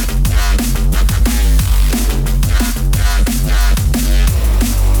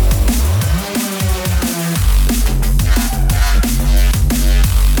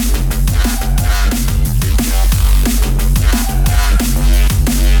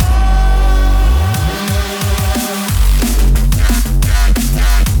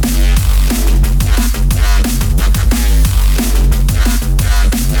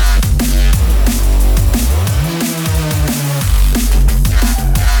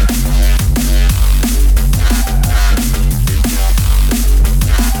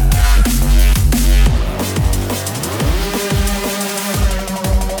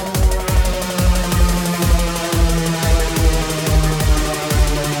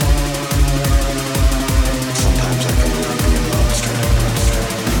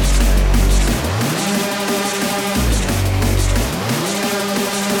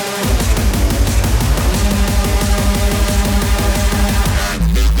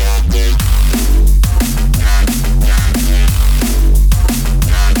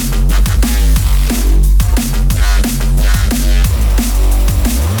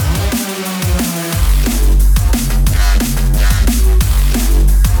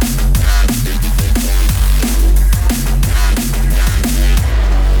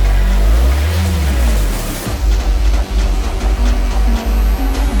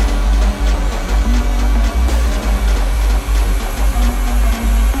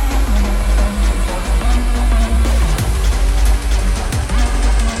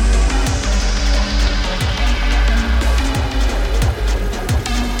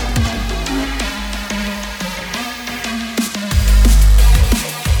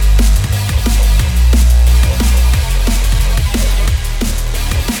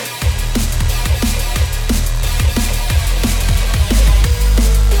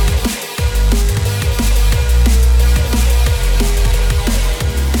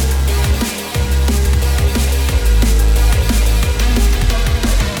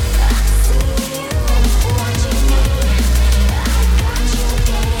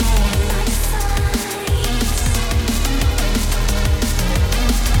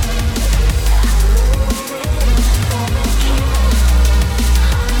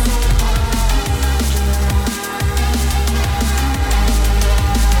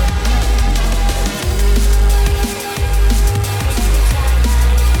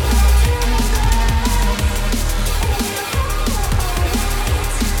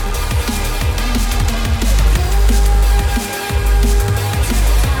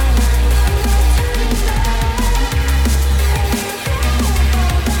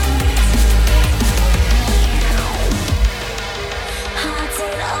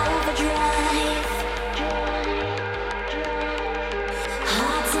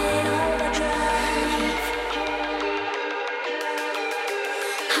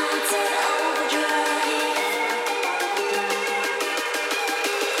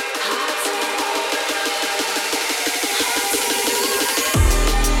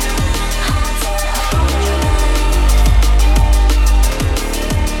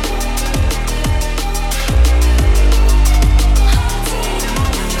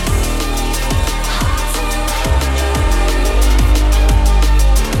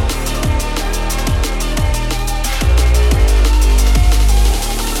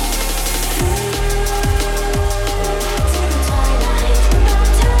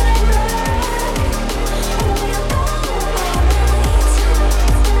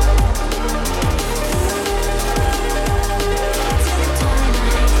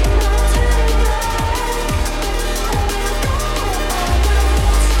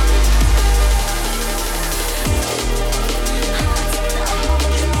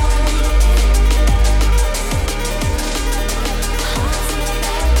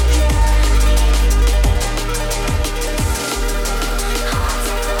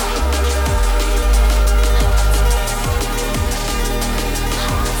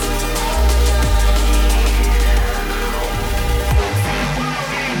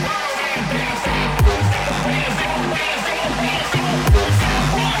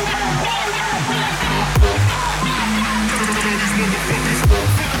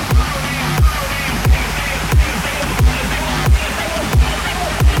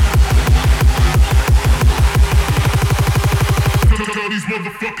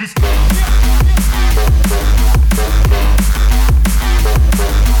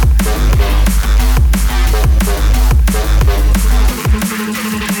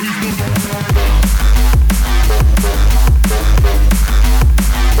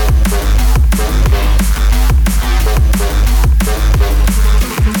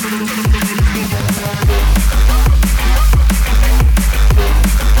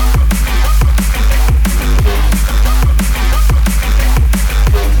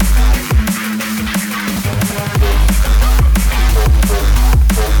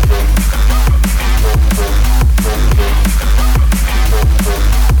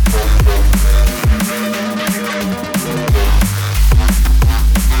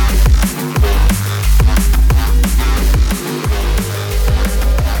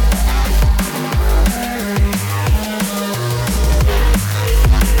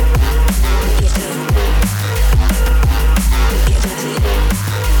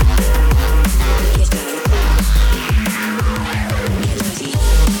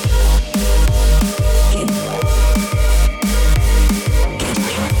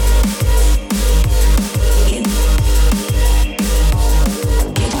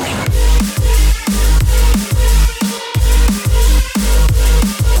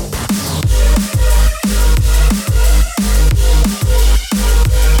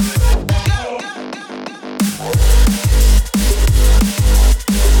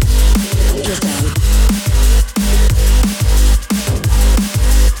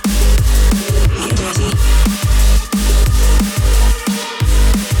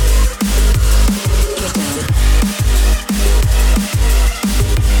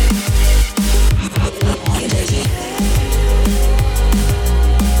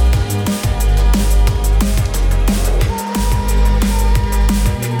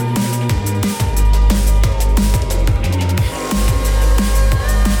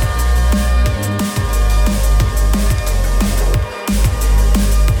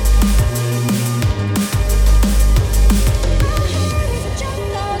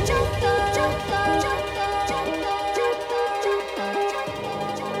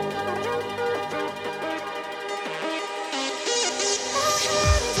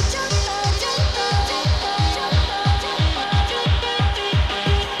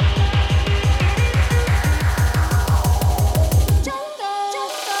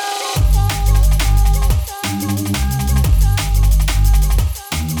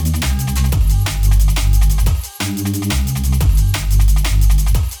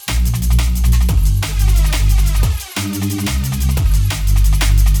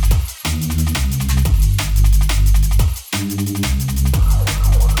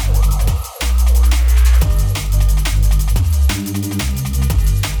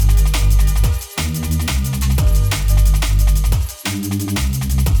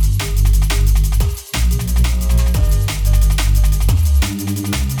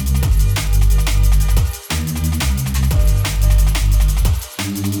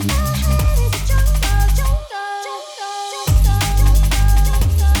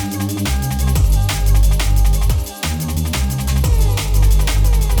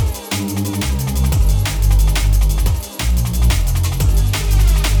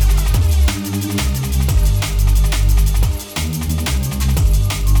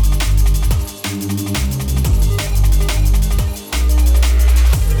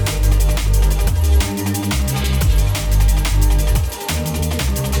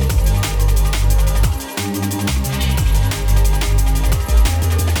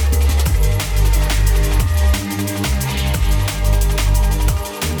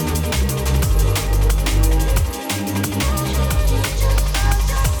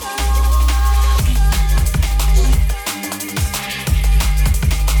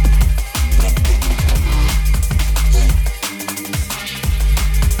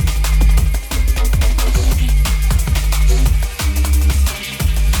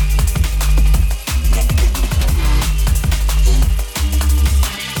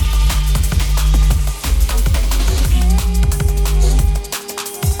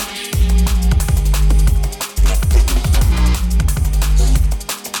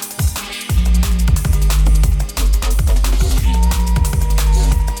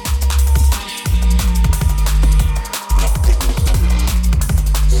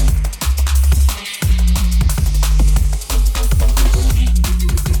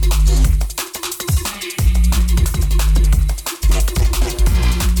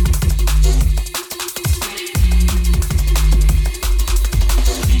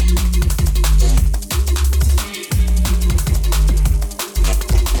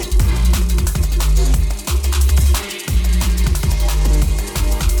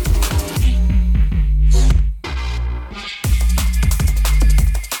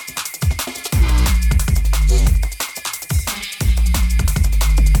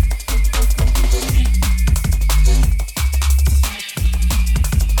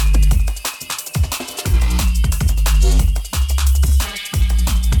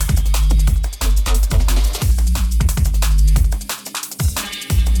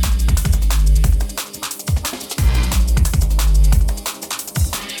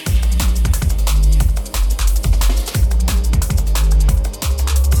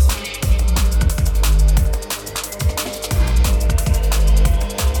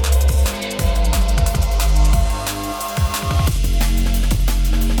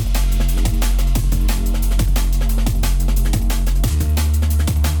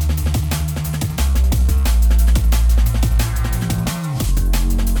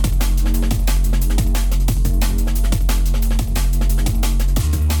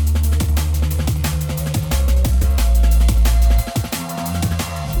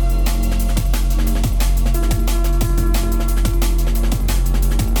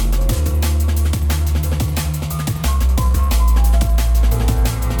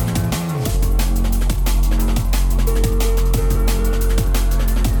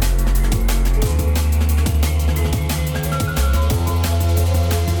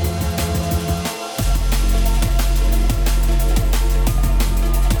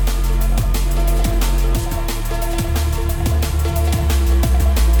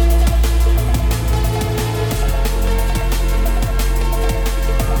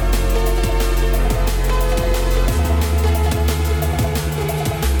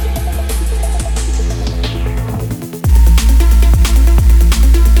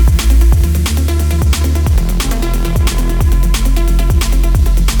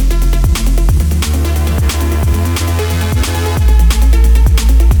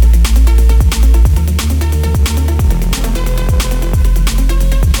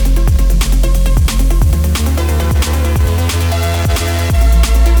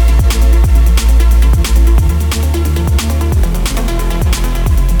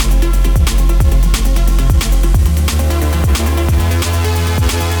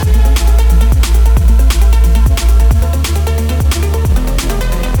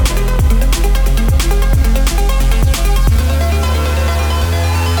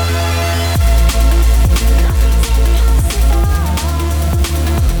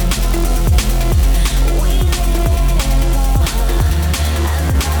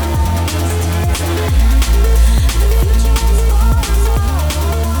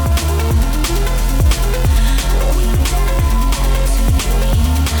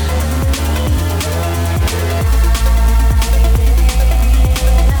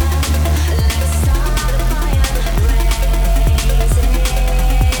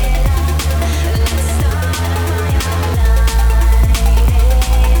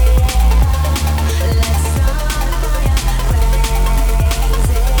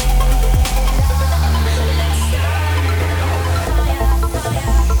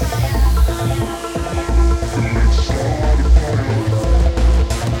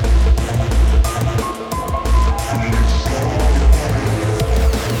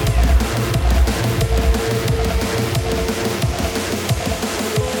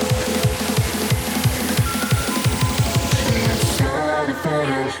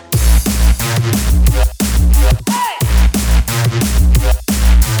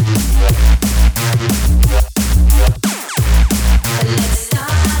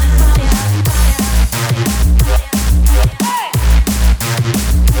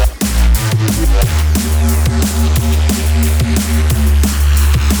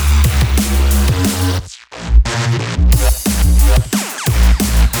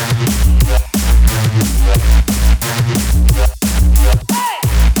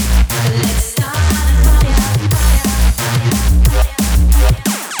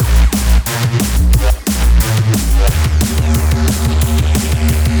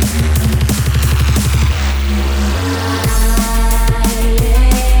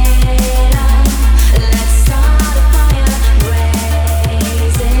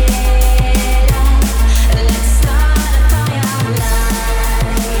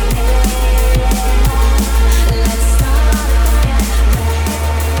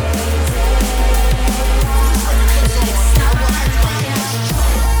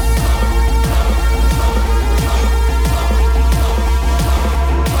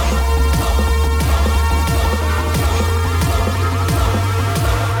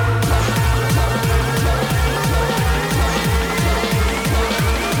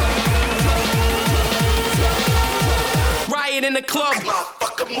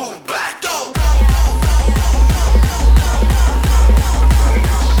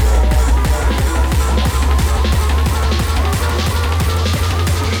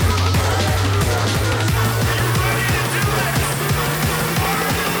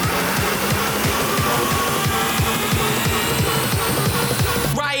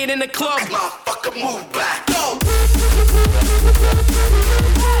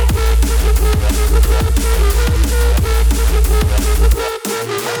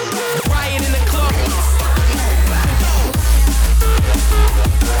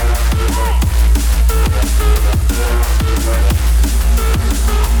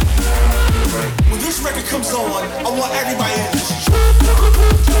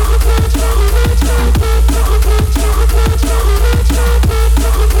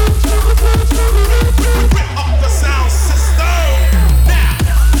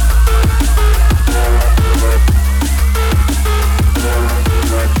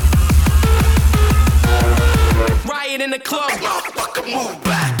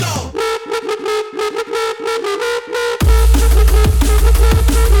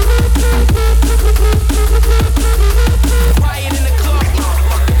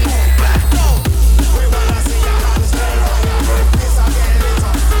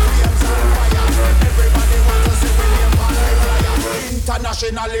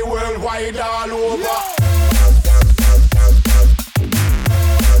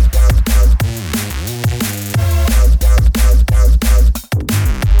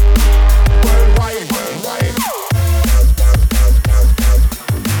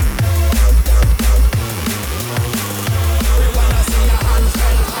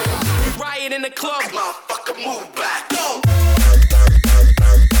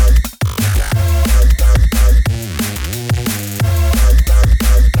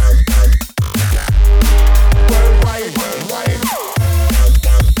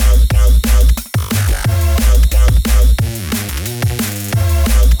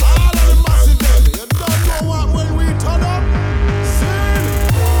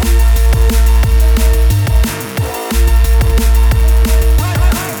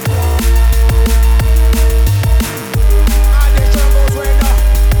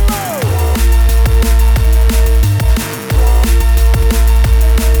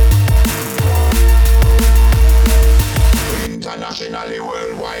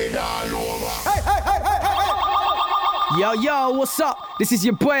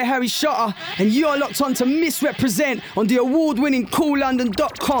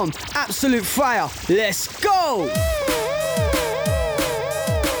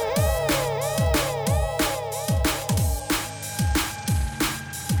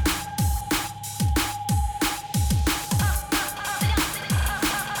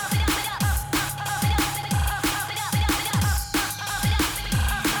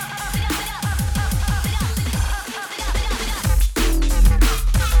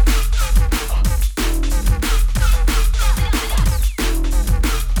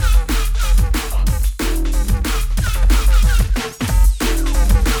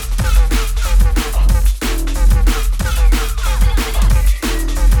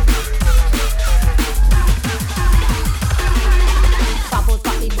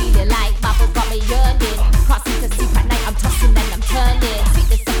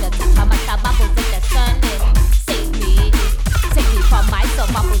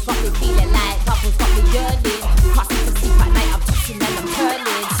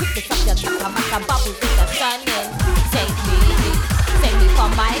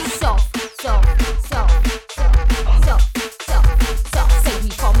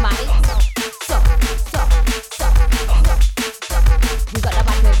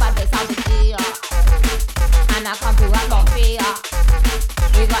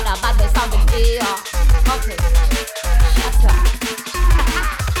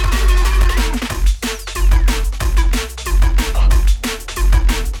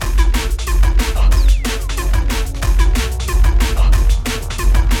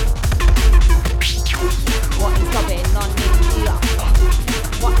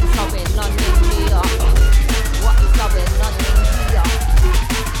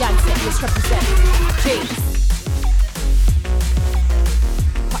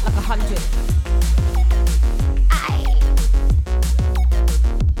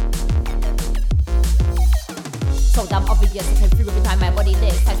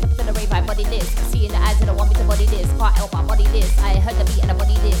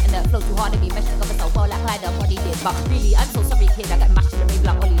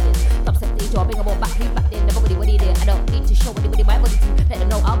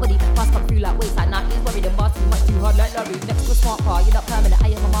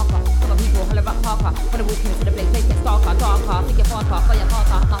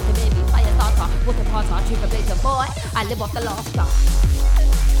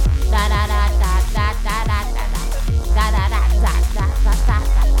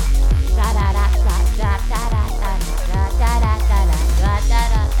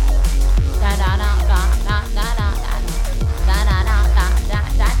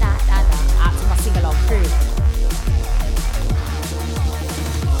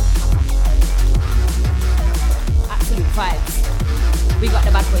 vibes. We got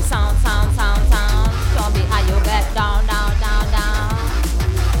the bad boy sound. Show me how you get down.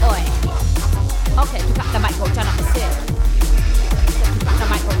 Oi. Okay, pick up the mic, go turn up the set. Pick up the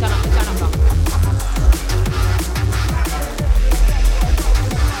mic, go turn up the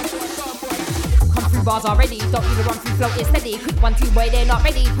Come through bars already, don't even run through flow, it's steady. Quick 1, 2, boy, they're not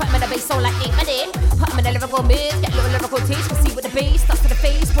ready. Put them in the bass, so like 8 minutes. Put them in the lyrical mix, get a little lyrical taste. Proceed with the bass, stuck to the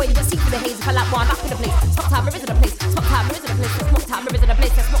face. Boy, you got see for the haze if I like one up in the place. Smoke time, rivers in the place. Smoke time, rivers in the place. Smoke time, rivers in the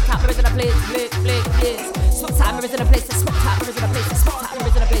place. Smoke time, rivers in the place. Smoke time, rivers in the place. Smoke time, rivers in the place. Smoke time,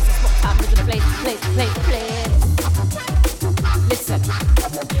 rivers in the place. Smoke time, rivers in the place. Place. Listen.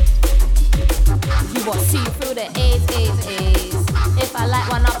 You won't see through the A's. If I like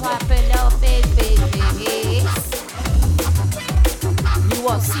one, I'll pop in your face. You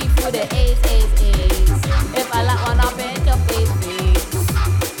won't see through the A's. If I like one, I'll bend your face.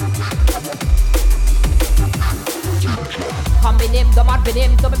 Come in him, don't mad with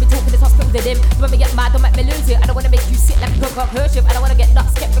him. Don't make me talk in this hospital with him. Don't make me get mad, don't make me lose it. I don't wanna make you sit like a cook Hership. I don't wanna get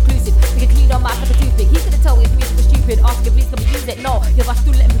nuts, get reclusive. We can clean on my fucking toothpick. He's gonna tell me if music was stupid. Ask if please can we use it. No, you've got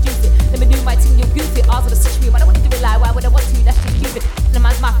to let him produce it. Let me do my thing, you'll goof it. Ours on the switch stream. I don't wanna do it like, why would I want to? That's just stupid. The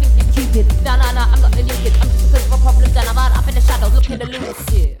man's my thinking Cupid. No, I'm not the liquid. I'm just because of a problem. Then I'm out up in the shadows, looking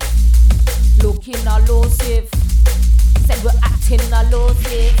elusive. Looking elusive. Said we're acting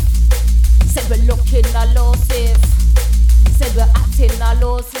elusive. Said we're looking elusive. Said we're acting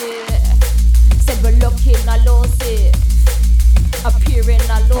elusive. Said we're looking elusive. Appearing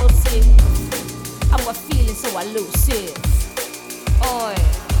elusive. And we're feeling so elusive. Oi,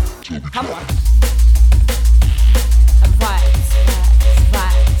 come on. Vibes.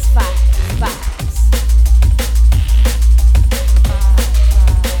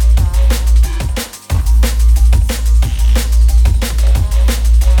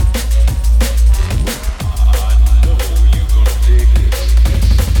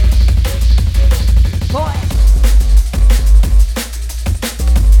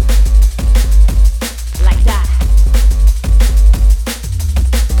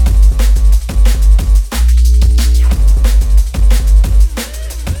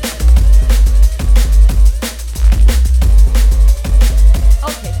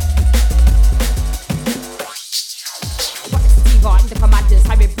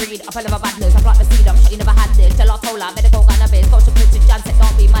 Up a level badness, I brought the seed up, shot you never had this. Gelato, medical cannabis, go to prison, Janset,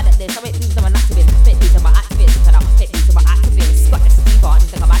 don't be mad at this. I make these to my activists, make these to my activists, and I'll make these to my activists. Got the Steve on,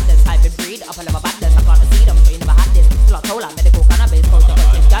 think I'm madness, hybrid breed, up a level badness, I brought the seed up, shot you never had this. Gelato, medical cannabis, go to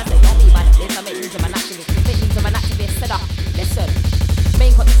prison, Janset, don't be mad at this. I make these to my activists, make these to my activists, said up, listen.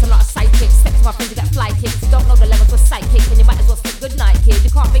 Main context, I'm not a sidekick, step to my friends to get fly kicks. You don't know the levels, we're psychic, and you might as well say good night, kid.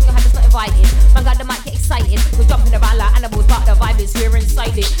 You can't bring your hand, it's not invited. Man, God, they might get excited. We're jumping around like animals, but the vibe is here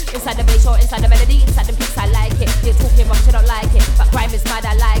inside it. Inside the bass or inside the melody, inside the pics, I like it. You're talking wrong, you don't like it. But crime is mad,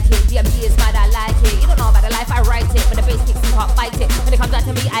 I like it. DMG is mad, I like it. You don't know about the life, I write it. When the bass kicks, you can't fight it. When it comes down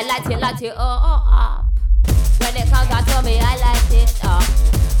to me, I like it. Oh. When it comes down to me, I like it.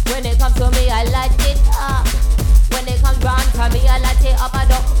 When it comes to me, I like it. When it comes round to me, I light it up. I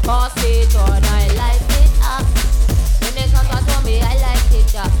don't pass it on, I light it up. When it comes round to me, I like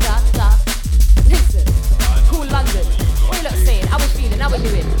it up. Listen, Kool London. What you lot saying? How we feeling? How we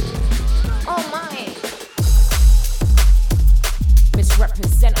doing? Oh my.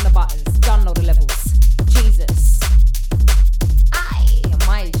 Missrepresent on the buttons. Download the levels. Jesus.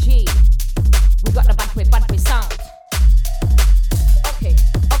 My G. We got the bad boy sound. Okay.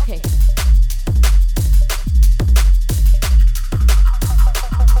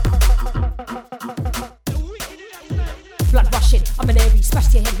 Blood rushing, I'm an Aries.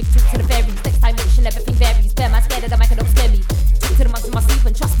 Smash your head with talk to the fairies. Next time mention everything varies. Bear man scared of the mic and don't scare me. Talk to the months in my sleep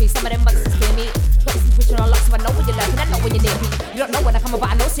and trust me, some of them bugs scare me. Got this switching on lock so I know when you're lurking, I know when you're near me. You don't know when I come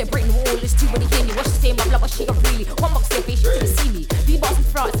about, I know see a break in the wall. It's too when you hear me. Watch the same up, like what she got freely. One box to your face, you couldn't see me. Be bars in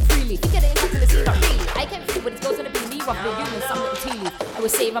France freely. Think of the impact of the scene, not really. I can't feel what it's going to be me, roughly human, some little teeny. I will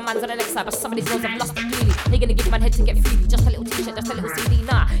save a man's on the next side, but some of these girls I've lost completely. They're gonna give man head to get freely. Just a little t-shirt, just a little CD.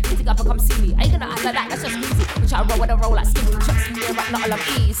 Nah, you think up and come see me. I ain't gonna act like that, that's just easy. Which I roll with a roll like skinny. Trust me, you're not all I'm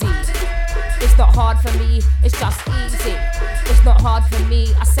easy. It's not hard for me, it's just easy. It's not hard for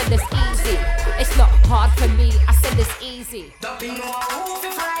me, I said it's easy. It's not hard for me, I said it's easy.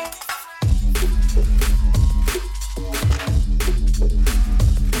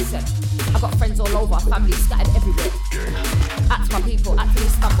 Listen, I got friends all over, family scattered everywhere. Act to my people, act to the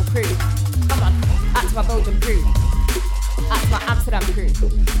Istanbul crew. Come on, act to my Belgian crew. Act to my Amsterdam crew.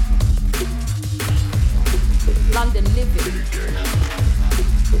 London living.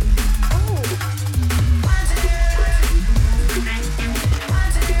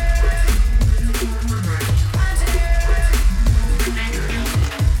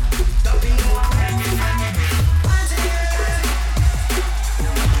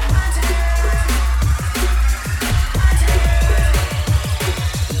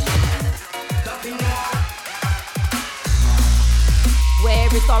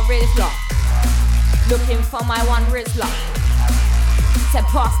 wrist or wrist lock. Looking for my one wrist lock. Said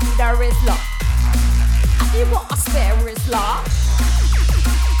pass me the wrist lock. I need what a spare wrist lock.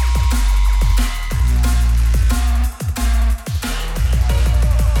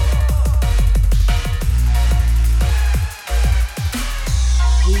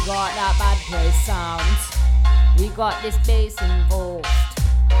 We got that bad boy sound. We got this bass involved.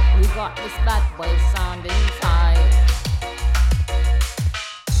 We got this bad boy sound inside.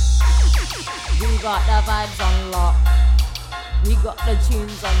 We got the vibes on lock. We got the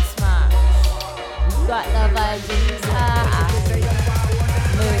tunes on smash. We got the vibes inside.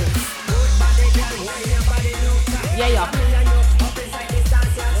 Move. Yeah, yeah.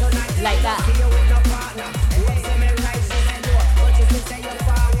 Like that.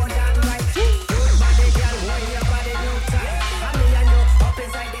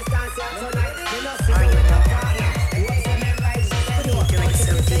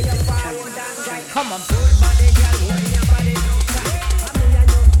 Come on.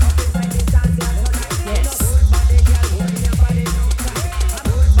 Yes.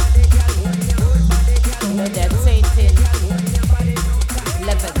 Levitating.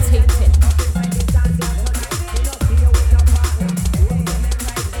 Levitating.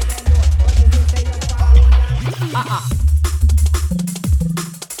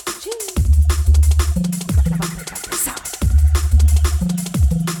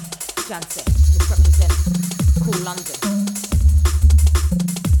 Janset, Missrepresent, Kool London.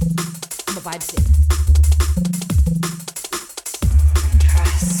 I'm a vibes in.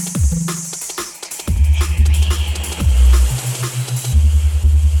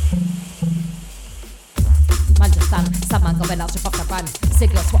 Man just stand, some man going out to fuck the brand.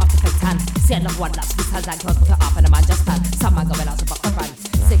 Signals for up to fake tan. See another one that's with hands and close, put it up and a man just stand. Some man going out to fuck the brand.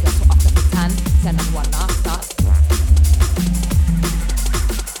 Signals for up to fake tan. See another one now, start.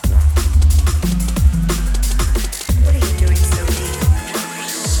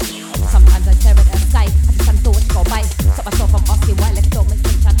 Stop myself from asking why, let's go, make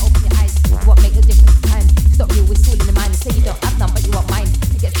sense and open your eyes. What make a difference in time? Stop you with soul in the mind. Say you don't have none, but you want mine.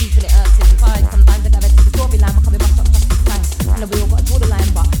 It gets deep and it hurts and you find. Sometimes I gotta to the storyline, but coming back up just in time. I know we all gotta draw the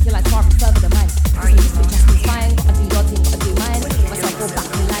line, but your line's far from further than mine. This is just in fine, gotta do your thing, gotta do mine. Myself go back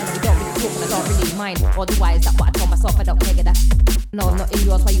in line, and we don't really talk, and I don't really mind. Otherwise, that's what I told myself, I don't care that. No, I'm not in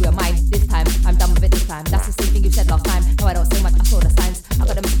yours, why you were mine. This time, I'm done with it this time. That's the same thing you said last time. No, I don't say much, I saw the signs. I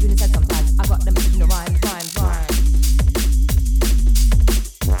got the message in the head sometimes. I got the message in the rhyme.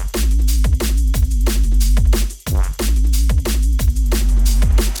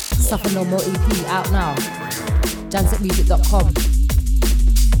 Suffer No More EP out now. Jansetmusic.com.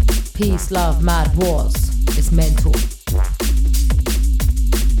 Peace, love, mad wars. It's mental.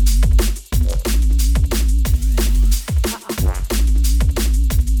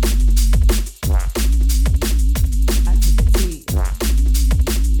 Activity.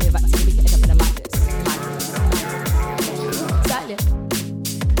 Live activity, get up in the madness. Silent.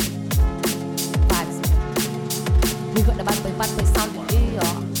 Vibes. We got the bad boy sound.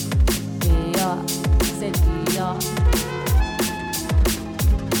 Said yeah.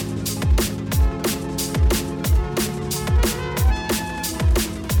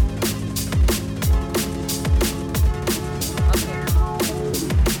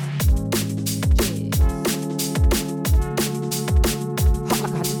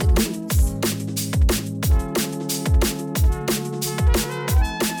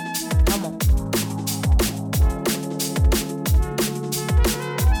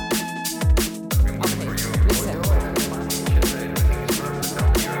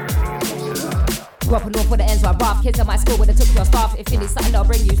 Grew up in North where the ends were rough. Kids at my school would have took your stuff. If you need something, they'll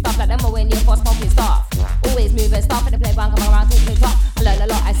bring you stuff like them when you're for smoking stuff. Always moving stuff in the playground, coming around talking tough. I learn a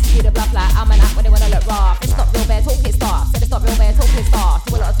lot, I see the bluff like I'm an act when they wanna look rough. It's not real bad talking stuff. Said it's not real bad talking stuff.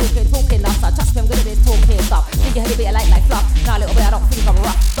 Do a lot of talking enough. I trust me, I'm good at this talking stuff. Think you head a bit like fluff. Now a little bit, I don't think I'm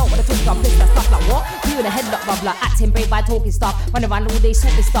rough. Don't wanna talk, I'm pissed stuff like what? You in the head lock bubbler, acting brave by talking stuff. Run around all day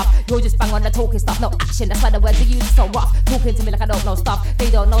talking stuff. You'll just bang on the talking stuff, no action. That's why the words you use are so rough. Talking to me like I don't know stuff. They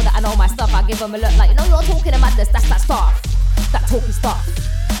don't know that I know my stuff. I give them a look like, you know you're talking about madness. That's that stuff. That talking stuff.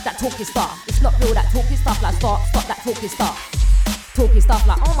 That talking stuff. It's not real, that talking stuff. Like stop that talking stuff. Talking stuff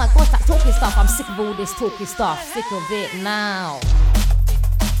like, oh my gosh, that talking stuff. I'm sick of all this talking stuff. Sick of it now.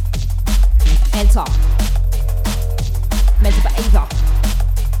 Enter. Mental behavior.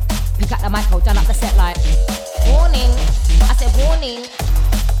 Pick up the mic, turn up the set like, warning. I said warning.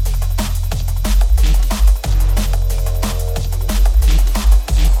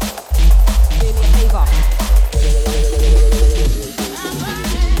 Do me a favor.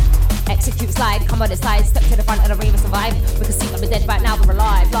 Execute slide, come on the side, step to the front of the rave and survive. We can see I'm dead right now, we're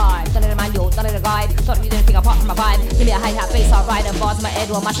alive, live. Done in the manual, done in the guide. Don't need anything apart from my vibe. Give me a hi-hat, bass, I'll ride, and bars in my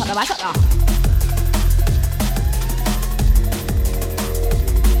head, or mash up the mash up the.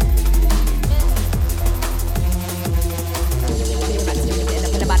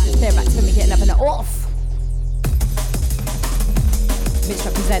 Stare back to me, getting up and off.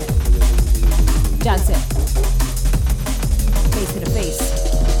 Missrepresent. Janset. Face to the face.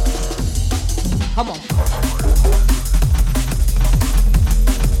 Come on.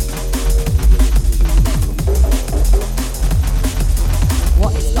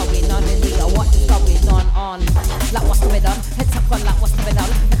 What is going on in here? What is going on? Like what's going on? Heads up on like what's going on?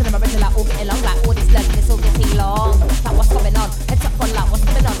 Look at them already like all getting long. Like all this learning is all getting long. Like what's going on? Heads up on like what's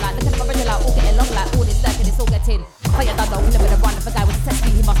going on? Like look at them already like all getting long. Like all this learning is all getting. But you don't know, killing with a run. If a guy was test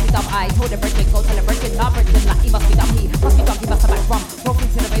me, he must be dumb. I told the Bridget, go tell the Bridget, not Bridget. Like he must be dumb. He must be drunk, he must have back from. Walking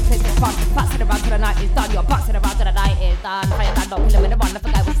to the right place, it's fun. Back to the round to the night is done. Your back to the round to the night is done. But you don't know, killing with a run. If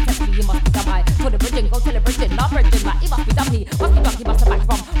a guy was test me, he must be dumb. I told the Bridget, go tell the Bridget, not Bridget. Like he must be dumb. He must be drunk, he must have back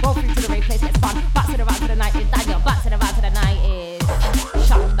from. Walking to the right place, it's fun. Back to the round to the night is done. Your back to the round to the night is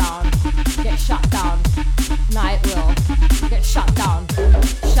shut down. Get shut down. Night will get shut down.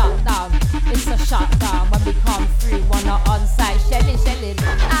 Shut down. It's a shutdown when we come through on the on-site shelling.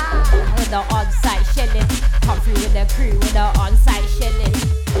 Ah, with the on-site shelling. Come through with the crew with the on-site shelling.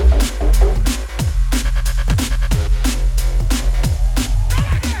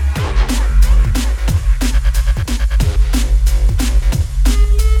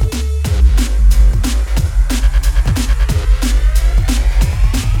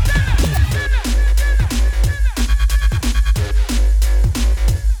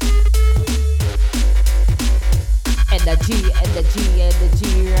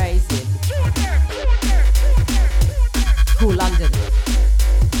 Energy rising. Kool London.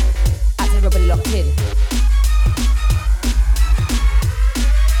 As everybody locked in.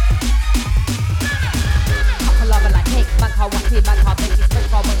 Cup of lava like cake. Man can't walk in, man can't make it. Spread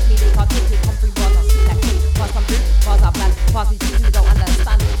for watch me, they can't take it. Come through bars, I'll sit like cake. Bars come through, bars are bland. Bars these people who don't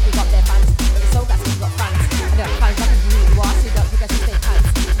understand. They got their fans. It's so gas, we got fans. And they're fans, nothing to do. You are, so you don't forget to stay pants.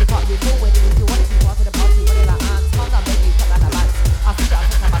 They can't move forward, and if you want to move on to the party, when they're like ants. Can't I make you cut down the bands? I think I'm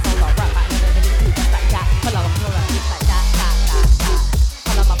my soul, I'll rap back, and then they do just like that. Follow my flow like this, like that.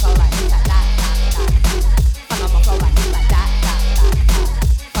 Follow my flow like this, like that. Follow my flow like this, like that.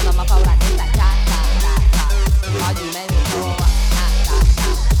 Follow my flow like this, like that. All you men know,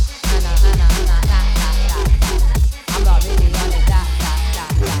 I'm not really on it, that.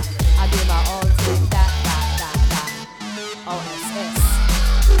 I do my own thing, that. OSS.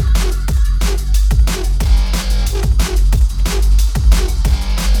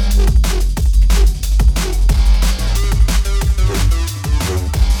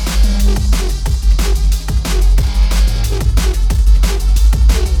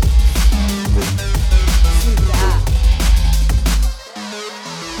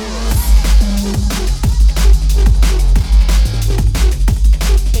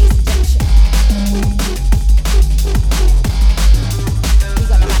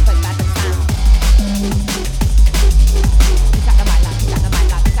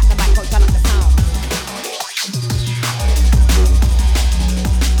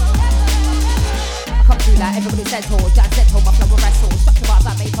 Everybody settle, Janset, my flow will wrestle. Structure bars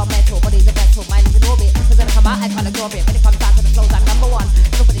that made from metal, body's a vessel, mind is in orbit. It's gonna come out, I can't ignore it. When it comes down to the flows, I'm number one.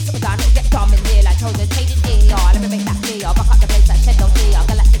 Nobody sit down, it'll get dumb in here. Like Trojan, trading here. Let me make that clear. Back up the place that shed no fear.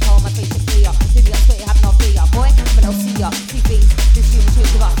 Galactic home, my spaceship clear. See me on Twitter, have no fear. Boy, I'm an OC, see things. This human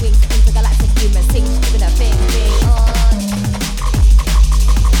shoes give up wings. Intergalactic human sings, giving a thing.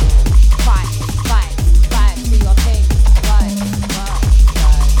 Fight, do your thing. Right.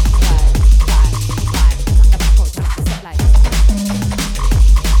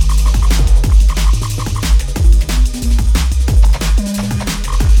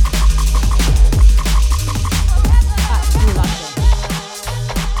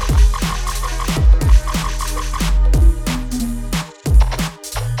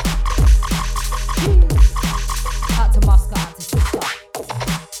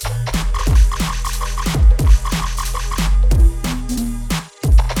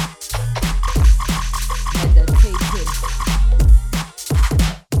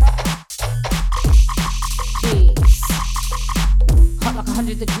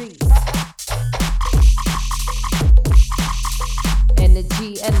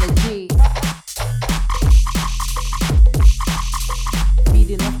 Energy.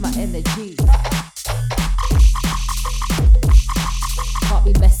 Feeding off my energy. Can't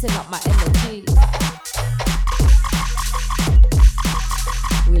be messing up my energy.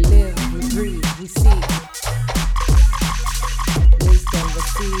 We live, we breathe.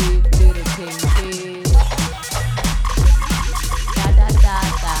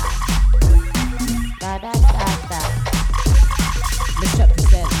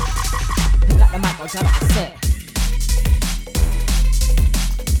 I'll turn up the set.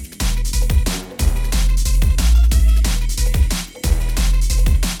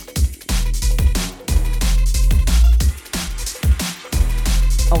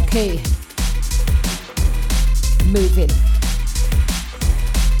 Okay, moving.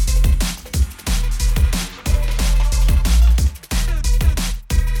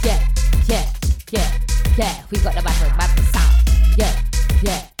 Yeah, we got the battle sound. Yeah.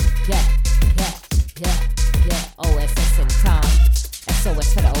 OSS in town.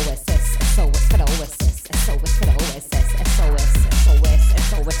 SOS for the OSS. SOS for the OSS. SOS for the OSS.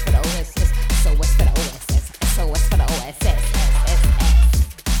 SOS for the OSS. SOS for the OSS. SOS for the OSS.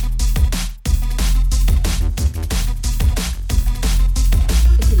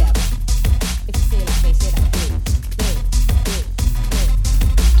 If you love it, if you feel like they say that,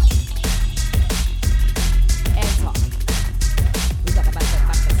 enter. We got the back sound.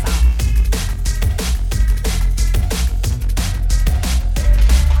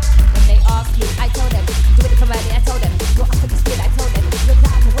 When they ask me, I told them, do it for money, I told them, go after the spin, I told them, look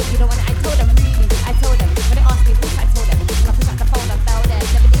out for what you don't want, I told them, really, I told them, when they ask me, who I told them, when I pick up the phone, I tell them,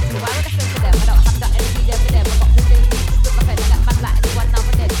 never need to, why would I send to them, I don't have that energy there for them, I got the thing, with my friend, I got mad like anyone now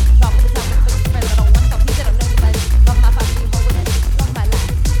and then, drop with the time with the friends, I don't want to stop, he said I'm no man, love my family, what would I do, love my life,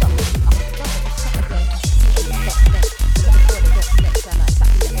 stop me, don't let me shut again, see the next, and I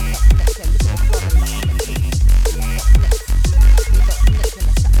sat in the next, and look at the floor, and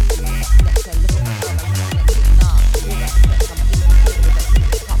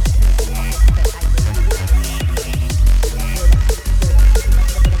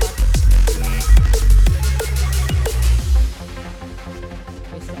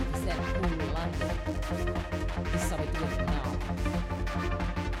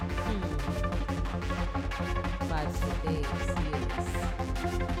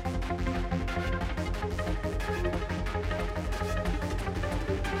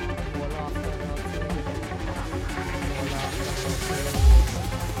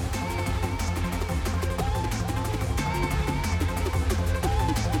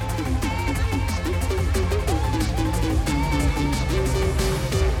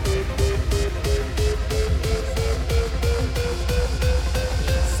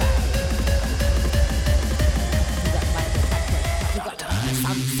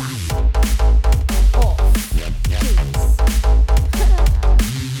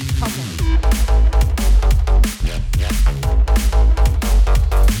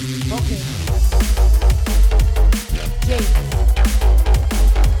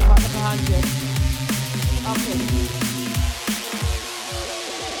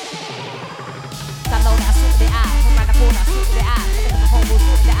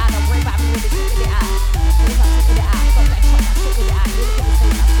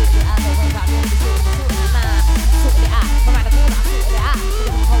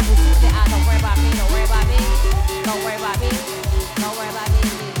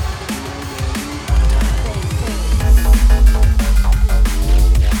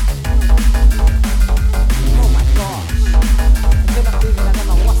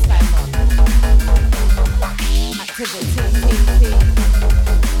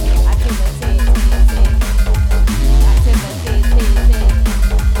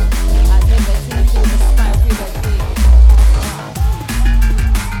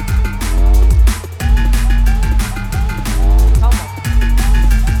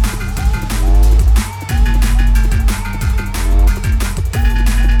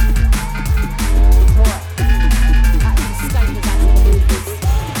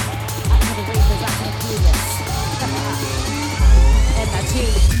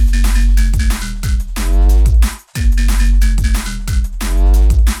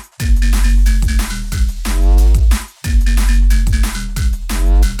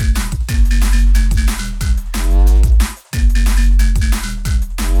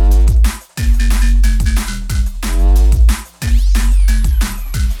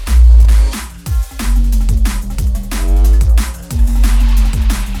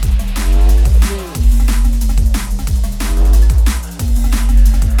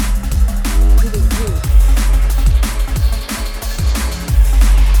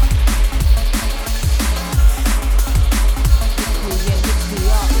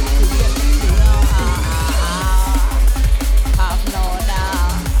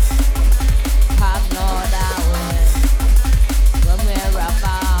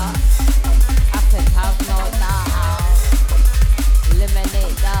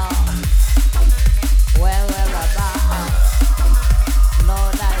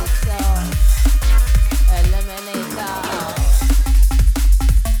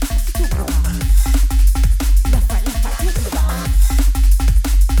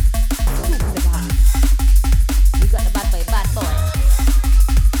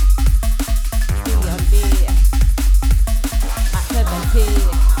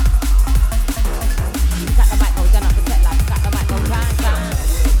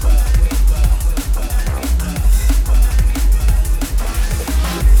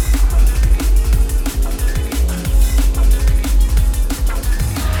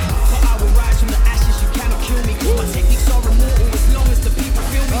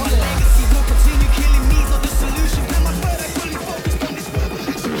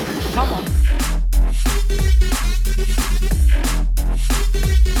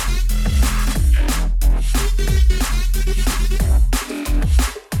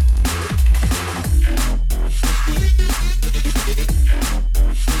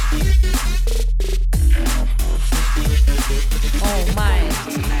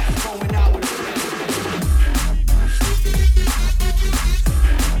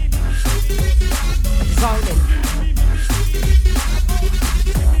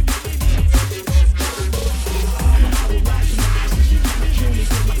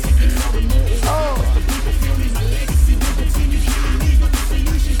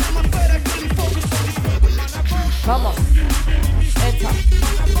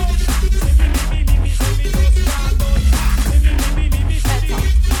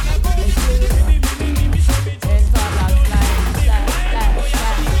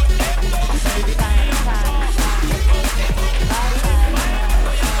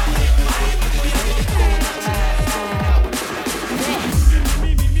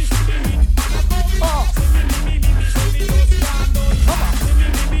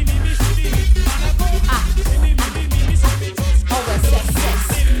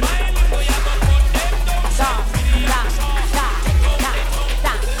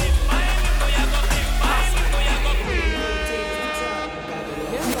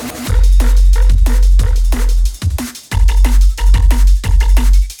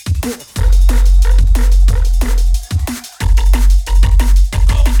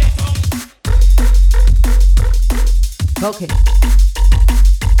Okay.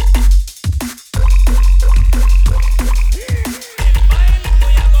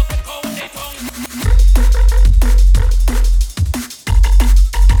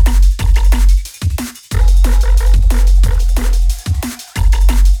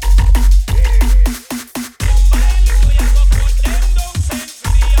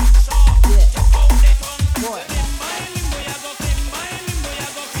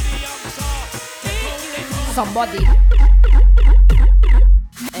 Somebody,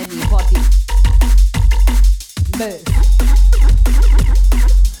 anybody, move.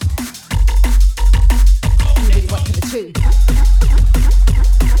 You really want to the truth.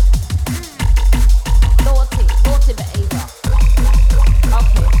 Naughty behavior.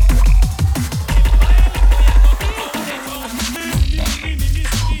 Okay.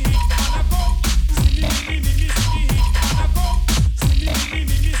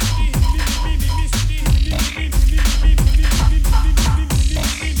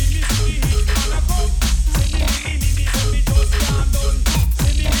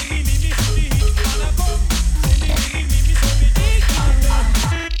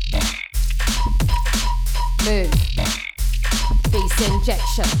 Move. Face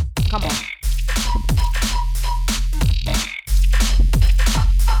injection. Come on.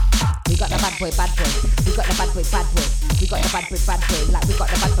 We got the bad boy. We got the bad boy. We got the bad boy. Like we got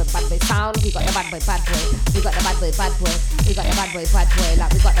the bad boy sound. We got the bad boy. We got the bad boy. We got the bad boy.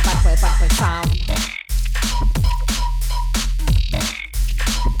 Like we got the bad boy sound.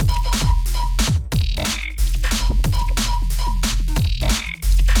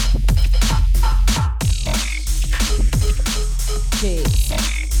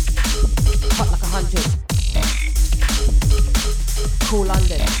 Hot like 100. Kool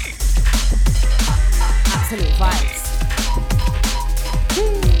London. Absolute vibes.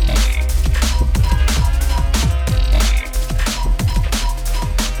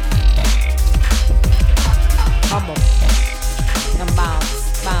 Come on. And bounce,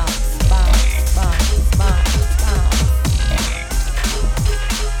 bounce, bounce, bounce, bounce, bounce.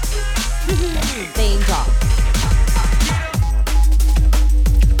 Danger.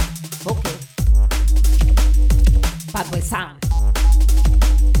 Okay. Bad boy sound.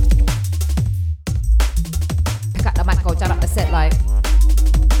 Pick up the mic, go jam up the set like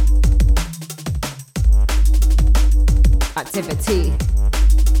activity.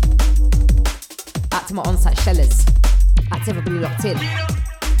 Out to my on-site shellers. Activity locked in.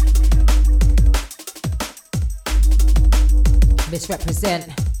 Missrepresent.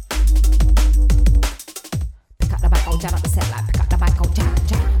 Pick up the mic, go jam up the set like. Pick up the mic, go jam.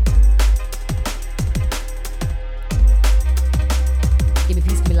 Give me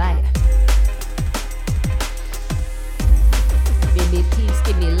peace, give me light. Give me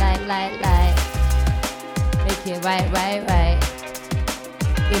give me light. Make it right.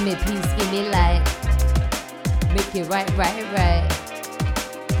 Give me peace, give me light. Make it right.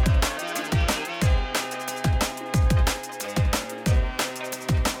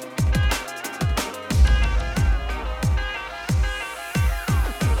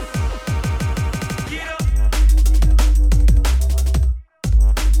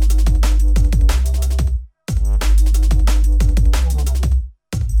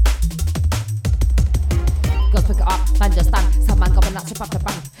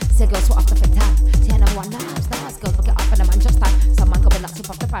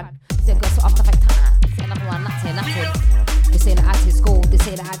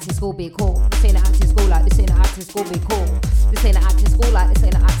 Be cool. This ain't an acting school like this ain't an acting school be cool. This ain't an acting school like this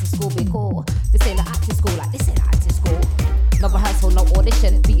ain't an acting school be cool. This ain't an acting school like this ain't an acting school. No rehearsal, no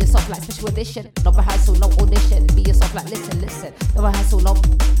audition. Be yourself like special edition. No rehearsal, no audition. Be yourself like listen. No rehearsal, no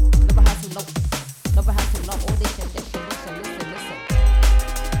audition. Listen.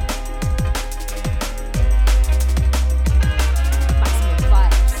 Maximum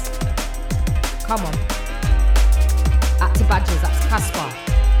vibes. Come on. Active Badgers, that's Casper.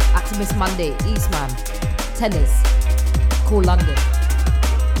 Miss Monday, Eastman, Tennis, Kool London.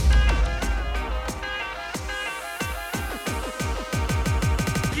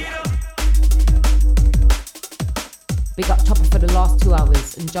 Big up Chopper for the last 2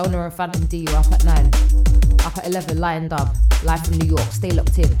 hours, and Jonah and Phantom D are up at 9. Up at 11, Lion Dub, live from New York. Stay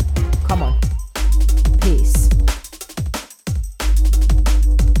locked in. Come on. Peace.